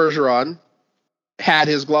Patrice Bergeron had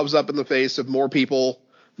his gloves up in the face of more people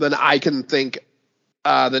than I can think,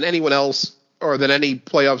 than anyone else, or than any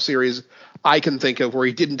playoff series I can think of where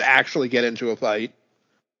he didn't actually get into a fight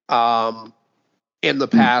in the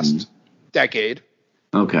past decade.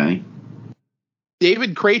 Okay.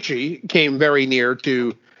 David Krejci came very near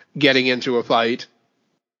to getting into a fight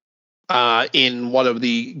in one of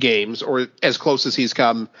the games, or as close as he's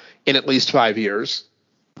come in at least 5 years.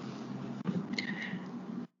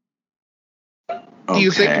 Do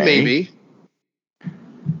you think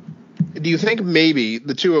maybe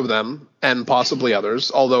the two of them, and possibly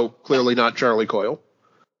others, although clearly not Charlie Coyle,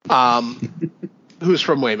 who's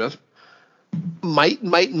from Weymouth,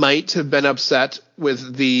 might have been upset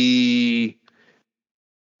with the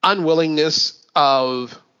unwillingness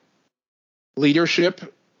of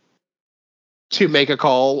leadership to make a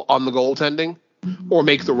call on the goaltending, or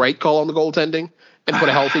make the right call on the goaltending, and put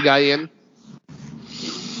a healthy guy in?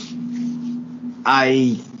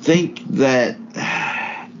 I think that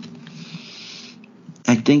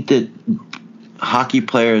hockey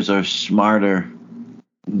players are smarter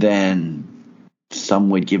than some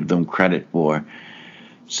would give them credit for.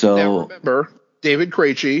 So now remember, David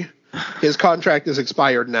Krejci, his contract is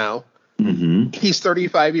expired now. Mm-hmm. He's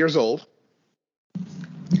 35 years old.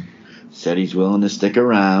 Said he's willing to stick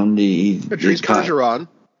around. Patrice Bergeron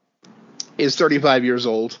is 35 years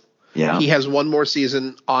old. Yeah. He has one more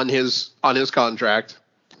season on his contract.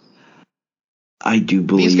 I do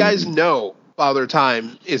believe these guys know Father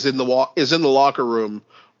Time is in the locker room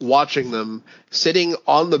watching them, sitting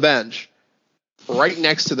on the bench right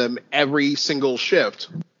next to them every single shift.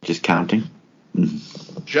 Just counting.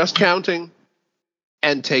 Mm-hmm. Just counting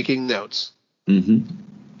and taking notes. Mm-hmm.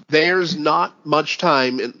 There's not much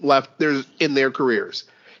time left in their careers.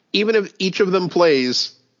 Even if each of them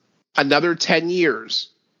plays another 10 years,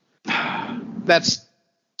 that's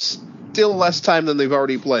still less time than they've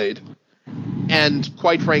already played. And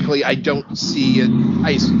quite frankly, I don't see it.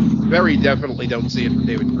 I very definitely don't see it for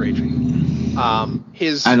David Krejci.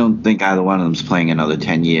 I don't think either one of them's playing another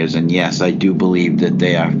 10 years. And yes, I do believe that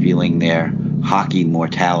they are feeling their hockey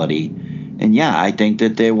mortality. And yeah, I think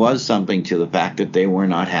that there was something to the fact that they were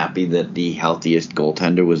not happy that the healthiest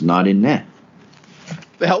goaltender was not in net.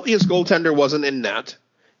 The healthiest goaltender wasn't in net.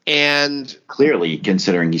 And clearly,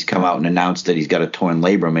 considering he's come out and announced that he's got a torn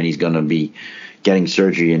labrum and he's going to be getting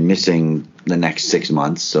surgery and missing the next 6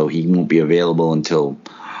 months, so he won't be available until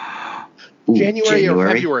January or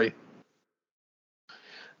February.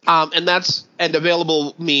 And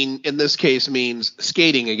available in this case means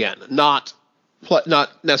skating again, not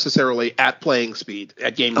necessarily at playing speed,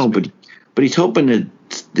 at game speed. But he's hoping to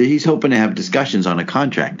he's hoping to have discussions on a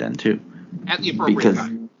contract then too. At the appropriate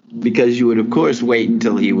time. Because you would of course wait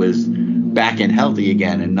until he was back and healthy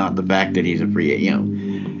again, and not the fact that he's a free,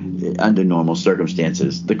 under normal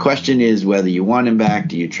circumstances. The question is whether you want him back.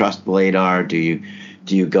 Do you trust Vladar? Do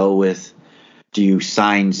you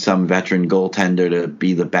sign some veteran goaltender to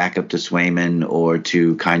be the backup to Swayman, or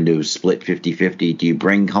to kind of split 50-50? Do you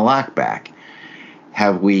bring Halak back?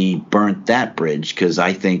 Have we burnt that bridge? Because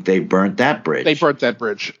I think they burnt that bridge. They burnt that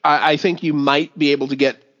bridge. I think you might be able to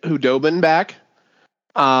get Hudobin back.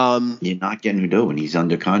 You're not getting Hudobin. He's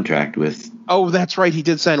under contract with... Oh, that's right. He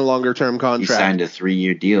did sign a longer-term contract. He signed a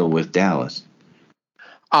 3-year deal with Dallas.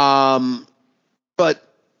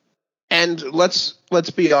 And let's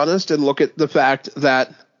be honest and look at the fact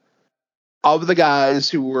that of the guys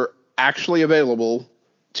who were actually available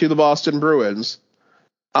to the Boston Bruins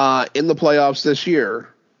in the playoffs this year,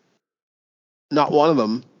 not one of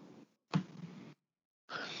them,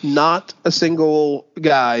 not a single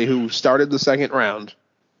guy who started the second round,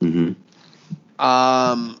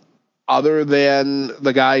 other than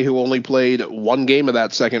the guy who only played one game of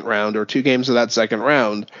that second round or two games of that second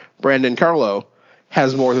round, Brandon Carlo,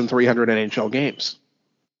 has more than 300 NHL games,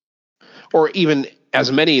 or even as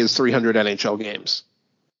many as 300 NHL games.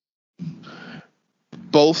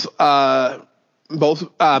 Both McAvoy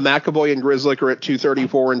and Grzelcyk are at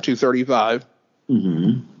 234 and 235.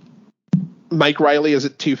 Mike Riley is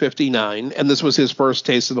at 259, and this was his first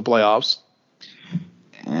taste of the playoffs.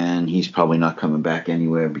 And he's probably not coming back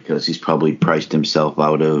anywhere because he's probably priced himself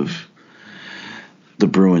out of the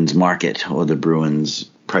Bruins market or the Bruins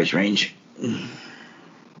price range.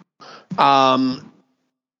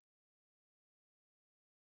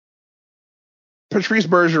 Patrice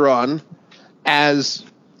Bergeron, as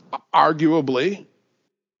arguably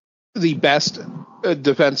the best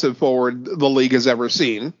defensive forward the league has ever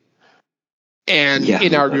seen, and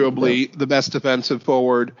inarguably the best defensive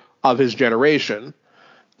forward of his generation,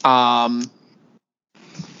 knows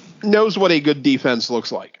what a good defense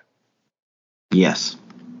looks like. Yes.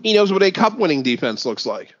 He knows what a cup-winning defense looks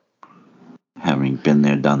like. Having been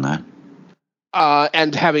there, done that.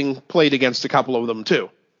 And having played against a couple of them, too.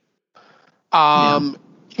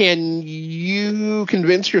 Can you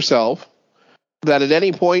convince yourself that at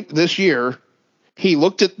any point this year, he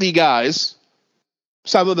looked at the guys,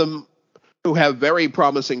 some of them who have very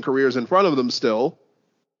promising careers in front of them still,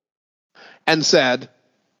 and said,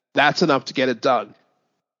 that's enough to get it done?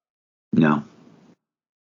 No.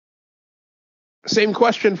 Same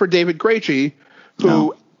question for David Krejci,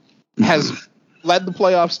 who has led the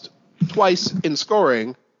playoffs twice in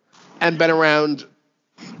scoring and been around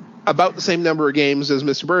about the same number of games as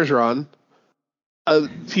Mr. Bergeron, a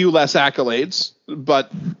few less accolades,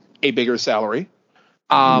 but a bigger salary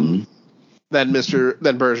than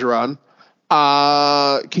Bergeron.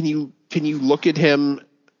 Can you look at him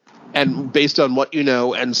and based on what you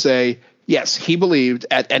know and say, yes, he believed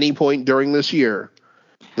at any point during this year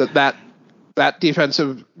that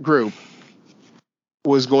defensive group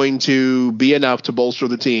was going to be enough to bolster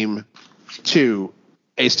the team to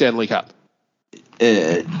a Stanley Cup?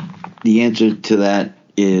 The answer to that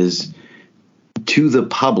is, to the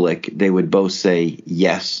public, they would both say,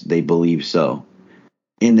 yes, they believe so.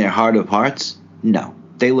 In their heart of hearts, no.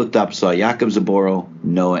 They looked up, saw Jakub Zboril,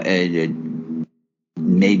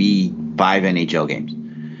 maybe 5 NHL games.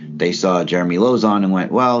 They saw Jeremy Lauzon and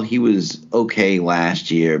went, well, he was okay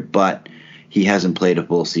last year, but he hasn't played a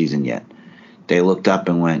full season yet. They looked up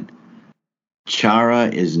and went, Chara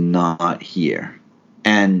is not here.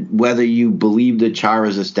 And whether you believe that Chara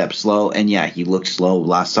is a step slow, and yeah, he looked slow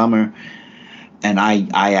last summer, and I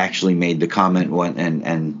actually made the comment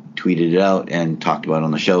and tweeted it out and talked about it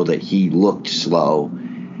on the show that he looked slow.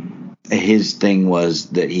 His thing was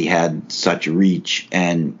that he had such reach,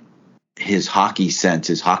 and his hockey sense,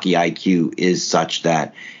 his hockey IQ is such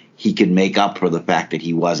that he could make up for the fact that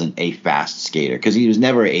he wasn't a fast skater, because he was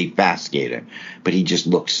never a fast skater, but he just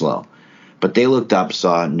looked slow. But they looked up,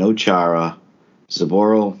 saw no Chara,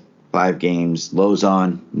 Zboril, 5 games,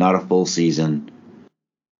 Lauzon, not a full season.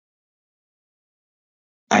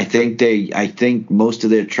 I think most of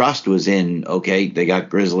their trust was in, okay, they got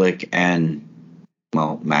Grzelcyk and,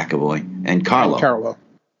 McAvoy and Carlo.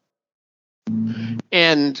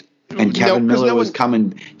 And Kevin Miller was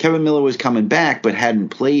coming. Kevin Miller was coming back, but hadn't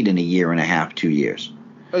played in a year and a half, 2 years.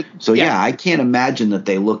 So I can't imagine that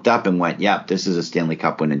they looked up and went, "Yep, this is a Stanley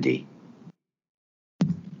Cup winning D."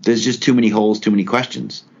 There's just too many holes, too many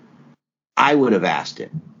questions. I would have asked it.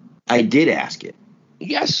 I did ask it.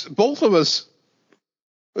 Yes, both of us.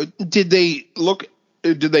 Did they look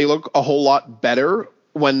a whole lot better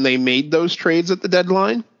when they made those trades at the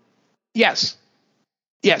deadline? Yes.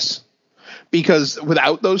 Yes, because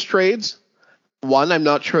without those trades, one, I'm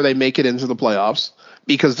not sure they make it into the playoffs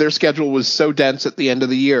because their schedule was so dense at the end of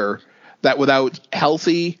the year that without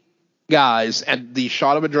healthy guys and the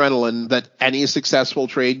shot of adrenaline that any successful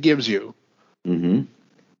trade gives you,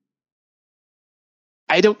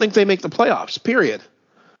 I don't think they make the playoffs, period.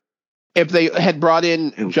 If they had brought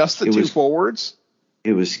in just the two forwards.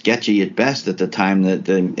 It was sketchy at best at the time at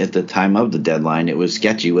the time of the deadline. It was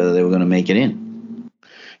sketchy whether they were going to make it in.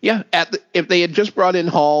 Yeah, if they had just brought in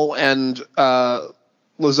Hall and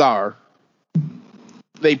Lazar,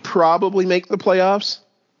 they probably make the playoffs.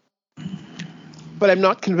 But I'm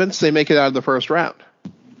not convinced they make it out of the first round.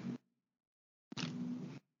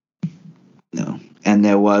 No, and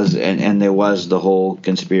there was the whole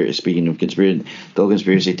conspiracy. Speaking of conspiracy, the whole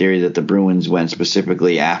conspiracy theory that the Bruins went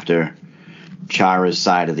specifically after Chara's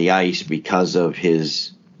side of the ice because of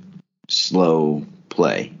his slow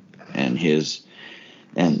play and his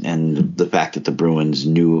and the fact that the Bruins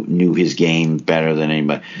knew his game better than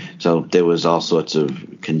anybody. So there was all sorts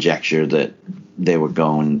of conjecture that they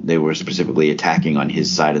were specifically attacking on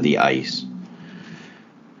his side of the ice.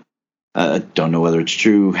 I don't know whether it's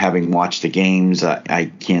true. Having watched the games,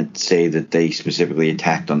 I can't say that they specifically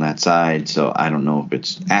attacked on that side, so I don't know if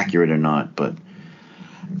it's accurate or not, but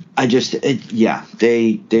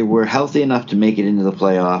they were healthy enough to make it into the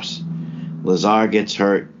playoffs. Lazar gets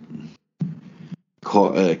hurt.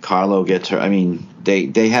 Carlo gets hurt. I mean,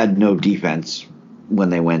 they had no defense when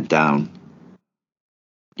they went down.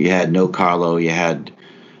 You had no Carlo. You had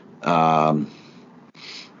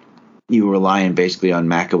you were relying basically on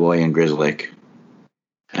McAvoy and Grzelcyk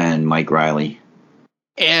and Mike Riley.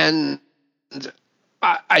 And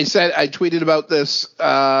I tweeted about this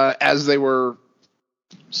as they were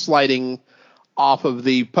sliding out of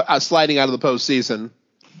the postseason.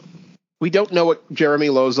 We don't know what Jeremy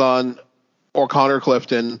Lauzon or Connor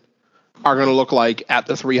Clifton are going to look like at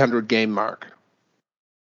the 300 game mark.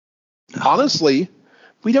 Honestly,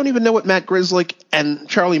 we don't even know what Matt Grzelcyk and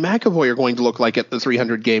Charlie McAvoy are going to look like at the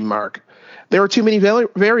 300 game mark. There are too many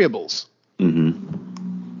variables.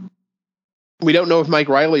 Mm-hmm. We don't know if Mike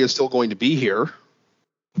Riley is still going to be here.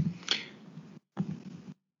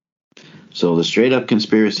 So the straight up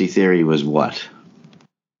conspiracy theory was what?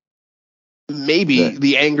 Maybe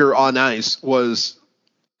the anger on ice was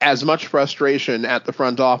as much frustration at the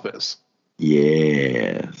front office.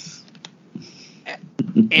 Yes.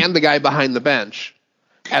 And the guy behind the bench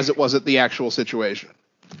as it was at the actual situation.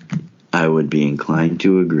 I would be inclined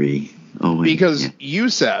to agree. Because you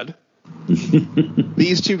said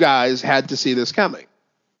these two guys had to see this coming.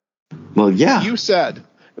 Well, yeah. You said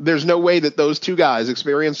there's no way that those two guys,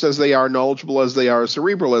 experienced as they are, knowledgeable as they are,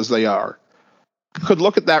 cerebral as they are, could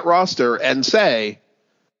look at that roster and say,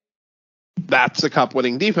 that's a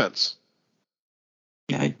cup-winning defense.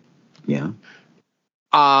 Yeah.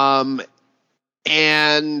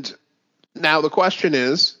 And now the question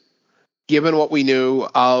is, given what we knew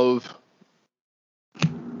of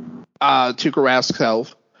Tuukka Rask's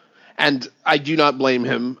health, and I do not blame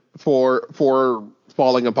him for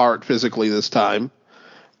falling apart physically this time.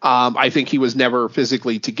 I think he was never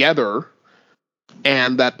physically together,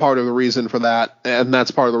 and that part of the reason for that, and that's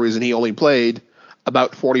part of the reason he only played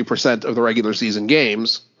about 40% of the regular season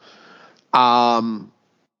games. The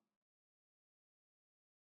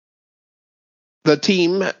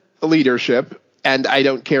team leadership, and I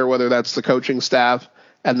don't care whether that's the coaching staff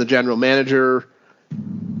and the general manager,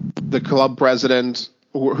 the club president,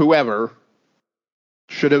 whoever,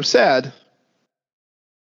 should have said,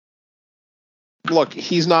 look,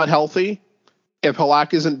 he's not healthy. If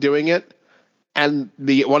Halak isn't doing it, and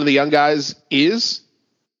one of the young guys is,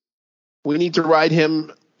 we need to ride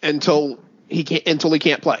him until he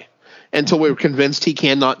can't play, until we're convinced he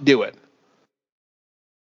cannot do it.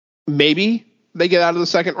 Maybe they get out of the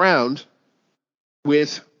second round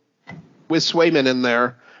with Swayman in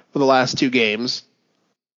there for the last two games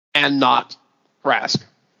and not Rask.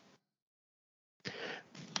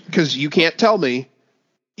 Because you cannot tell me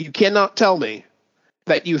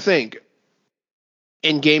that you think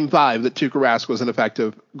in Game 5 that Tuukka Rask was an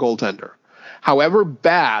effective goaltender. However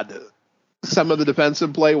bad some of the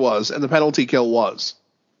defensive play was and the penalty kill was,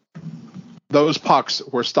 those pucks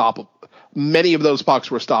were stoppable. Many of those pucks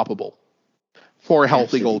were stoppable for a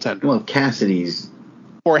healthy goaltender. Well, Cassidy's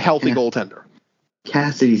goaltender.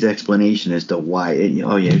 Cassidy's explanation as to why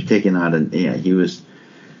he's taken out he was.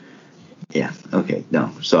 Yeah. Okay.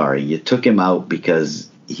 No. Sorry. You took him out because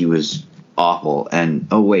he was awful. And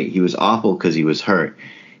he was awful because he was hurt.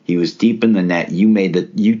 He was deep in the net. You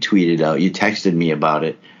tweeted out. You texted me about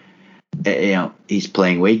it. He's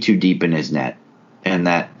playing way too deep in his net. And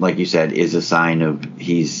that, like you said, is a sign of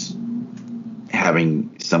he's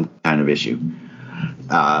having some kind of issue.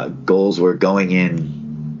 Goals were going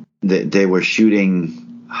in, they were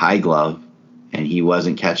shooting high glove, and he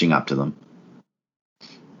wasn't catching up to them.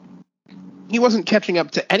 He wasn't catching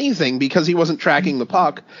up to anything because he wasn't tracking the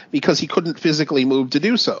puck because he couldn't physically move to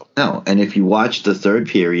do so. No, and if you watch the third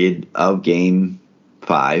period of Game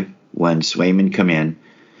 5, when Swayman come in,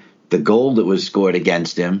 the goal that was scored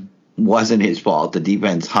against him wasn't his fault. The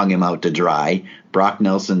defense hung him out to dry. Brock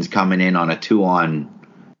Nelson's coming in on a 2-on,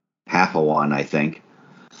 half a one, I think.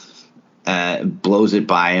 Blows it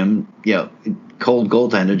by him. Cold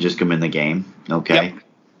goaltender just come in the game. Okay. Yep.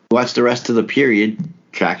 Watch the rest of the period,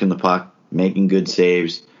 tracking the puck, making good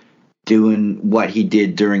saves, doing what he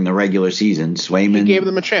did during the regular season. Swayman, he gave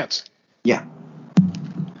them a chance. Yeah.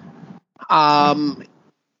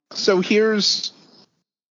 So here's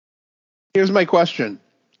my question.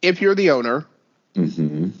 If you're the owner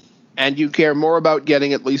and you care more about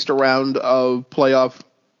getting at least a round of playoff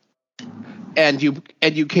and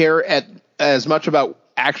you care as much about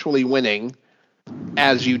actually winning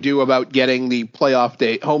as you do about getting the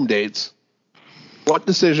playoff home dates, what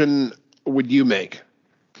decision would you make?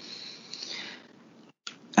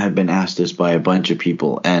 I've been asked this by a bunch of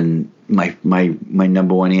people, and my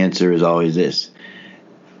number one answer is always this: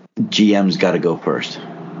 GM's got to go first.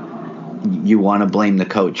 You want to blame the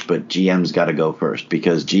coach, but GM's got to go first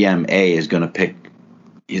because GM A is going to pick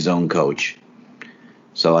his own coach.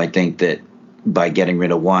 So I think that by getting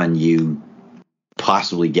rid of one, you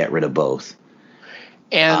possibly get rid of both.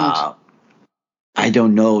 And I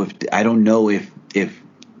don't know if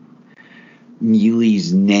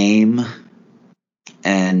Neely's name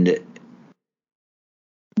and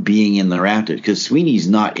being in the Raptors, because Sweeney's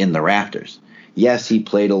not in the Raptors. Yes, he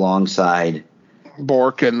played alongside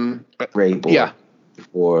Bork and Ray Bork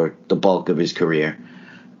for the bulk of his career.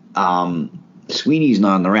 Sweeney's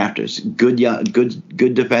not in the Raptors. Good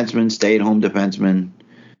defenseman, stay-at-home defenseman.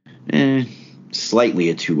 Slightly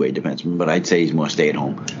a two-way defenseman, but I'd say he's more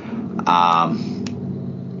stay-at-home.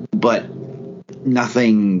 But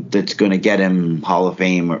nothing that's going to get him Hall of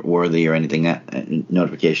Fame or worthy or anything,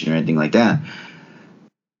 notification or anything like that.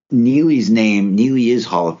 Neely is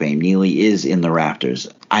Hall of Fame. Neely is in the Raptors.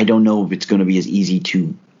 I don't know if it's going to be as easy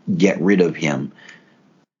to get rid of him.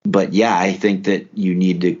 But yeah, I think that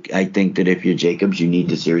if you're Jacobs, you need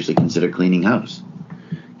to seriously consider cleaning house.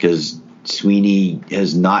 Because Sweeney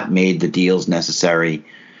has not made the deals necessary,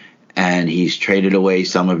 and he's traded away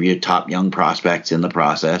some of your top young prospects in the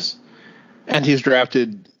process. And he's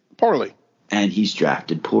drafted poorly.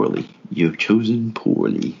 You've chosen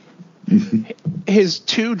poorly. His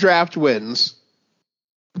 2 draft wins,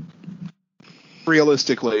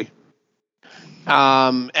 realistically,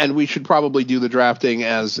 and we should probably do the drafting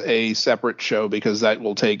as a separate show because that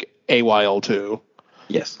will take a while too.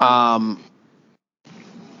 Yes.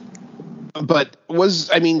 But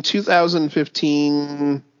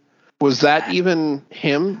 2015, was that even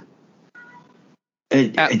him?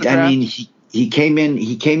 He came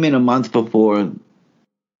in a month before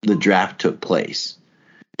the draft took place,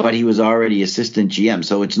 but he was already assistant GM,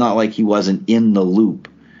 so it's not like he wasn't in the loop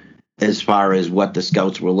as far as what the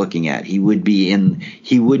scouts were looking at. He would be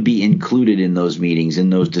included in those meetings, in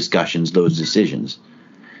those discussions, those decisions.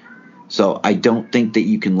 So I don't think that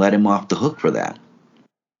you can let him off the hook for that.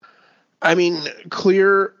 I mean,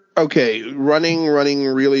 running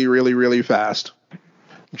really, really, really fast.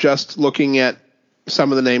 Just looking at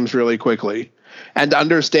some of the names really quickly and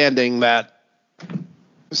understanding that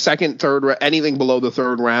second, third, anything below the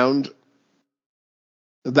third round,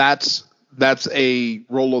 that's a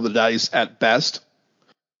roll of the dice at best.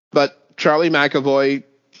 But Charlie McAvoy,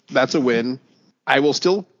 that's a win. I will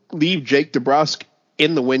still leave Jake DeBrusk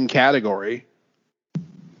in the win category.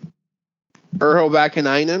 Urho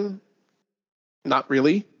Vakanainen, not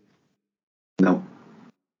really. No.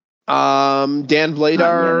 Dan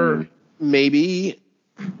Vladar, maybe.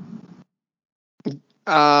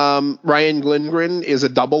 Ryan Lindgren is a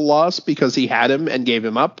double loss because he had him and gave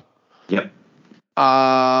him up. Yep.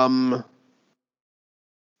 I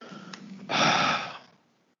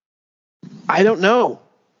don't know.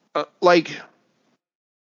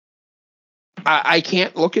 I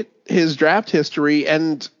can't look at his draft history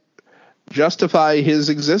and justify his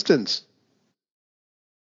existence.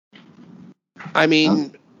 I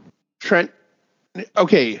mean, Trent.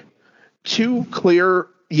 Okay, 2 clear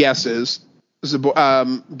yeses.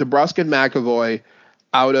 DeBrusk and McAvoy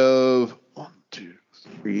out of 1, 2,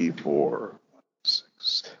 3, 4,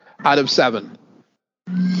 6 out of 7.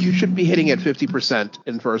 You should be hitting at 50%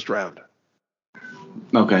 in first round.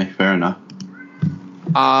 Okay, fair enough.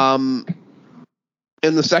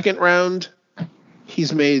 In the second round,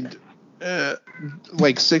 he's made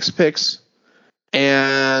like 6 picks,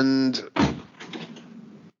 and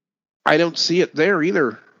I don't see it there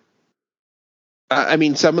either. I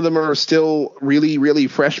mean, some of them are still really, really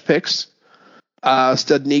fresh picks.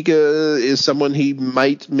 Studnicka is someone he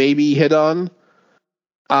might maybe hit on.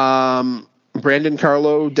 Brandon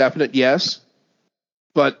Carlo, definite yes.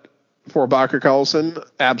 But for Bakker Carlson,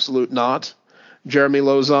 absolute not. Jeremy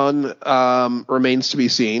Lauzon remains to be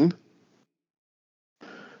seen.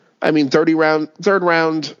 I mean, third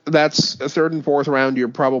round, that's a third and fourth round. You're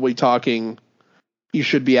probably talking, you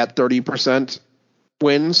should be at 30%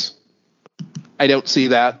 wins. I don't see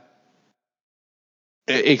that.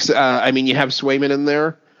 I mean, you have Swayman in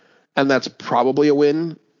there, and that's probably a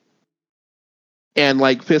win. And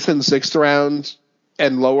like fifth and sixth round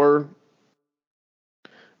and lower,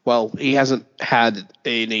 well, he hasn't had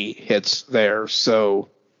any hits there, so.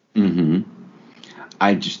 Mm-hmm.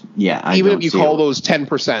 Even if you call those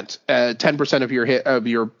 10%, 10% of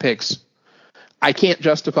your picks, I can't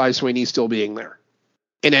justify Sweeney still being there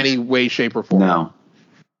in any way, shape, or form. No.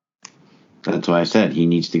 That's why I said he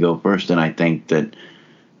needs to go first, and I think that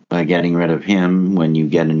by getting rid of him, when you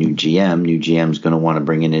get a new GM's going to want to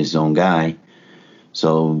bring in his own guy.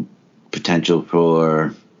 So potential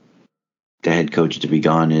for the head coach to be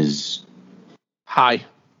gone is high.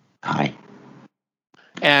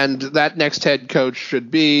 And that next head coach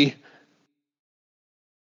should be.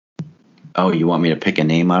 Oh, you want me to pick a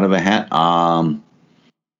name out of a hat?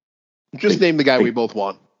 Just name the guy we both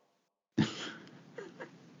want.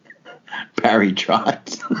 Barry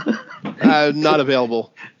Trotz. Not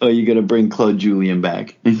available. Oh, you're going to bring Claude Julien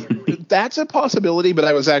back. That's a possibility, but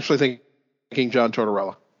I was actually thinking John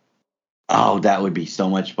Tortorella. Oh, that would be so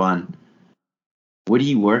much fun. Would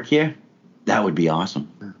he work here? That would be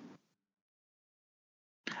awesome.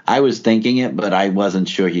 I was thinking it, but I wasn't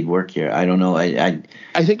sure he'd work here. I don't know. I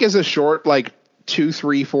think as a short, 2,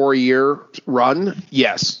 3, 4 year run,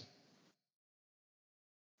 yes.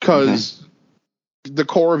 Because the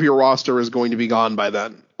core of your roster is going to be gone by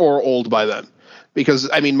then, or old by then. Because,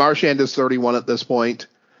 I mean, Marchand is 31 at this point.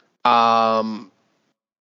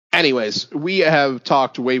 Anyways, we have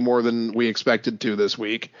talked way more than we expected to this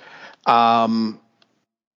week. Let's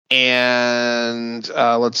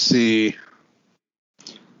see.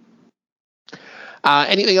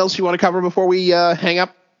 Anything else you want to cover before we hang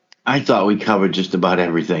up? I thought we covered just about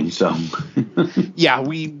everything. So yeah,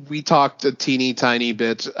 we talked a teeny tiny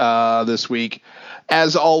bit this week.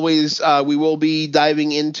 As always, we will be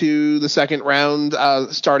diving into the second round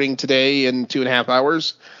starting today in 2.5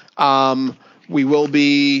 hours. We'll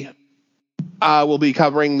be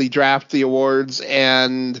covering the draft, the awards,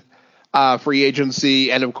 and free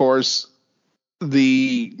agency, and of course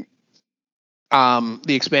the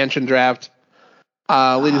expansion draft.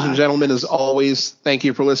 Ladies and gentlemen, as always, thank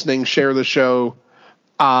you for listening. Share the show.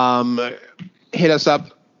 Hit us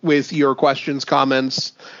up with your questions,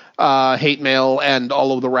 comments, hate mail, and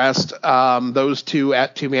all of the rest. Those two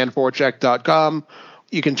at twomanforecheck.com.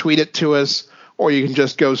 You can tweet it to us, or you can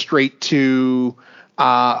just go straight to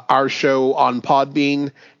our show on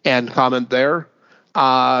Podbean and comment there.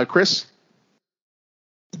 Chris?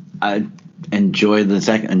 Enjoy the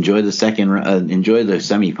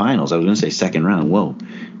semifinals. I was going to say second round. Whoa.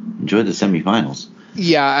 Enjoy the semifinals.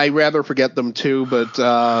 Yeah, I'd rather forget them too, but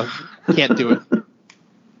can't do it.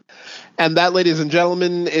 And that, ladies and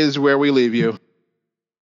gentlemen, is where we leave you.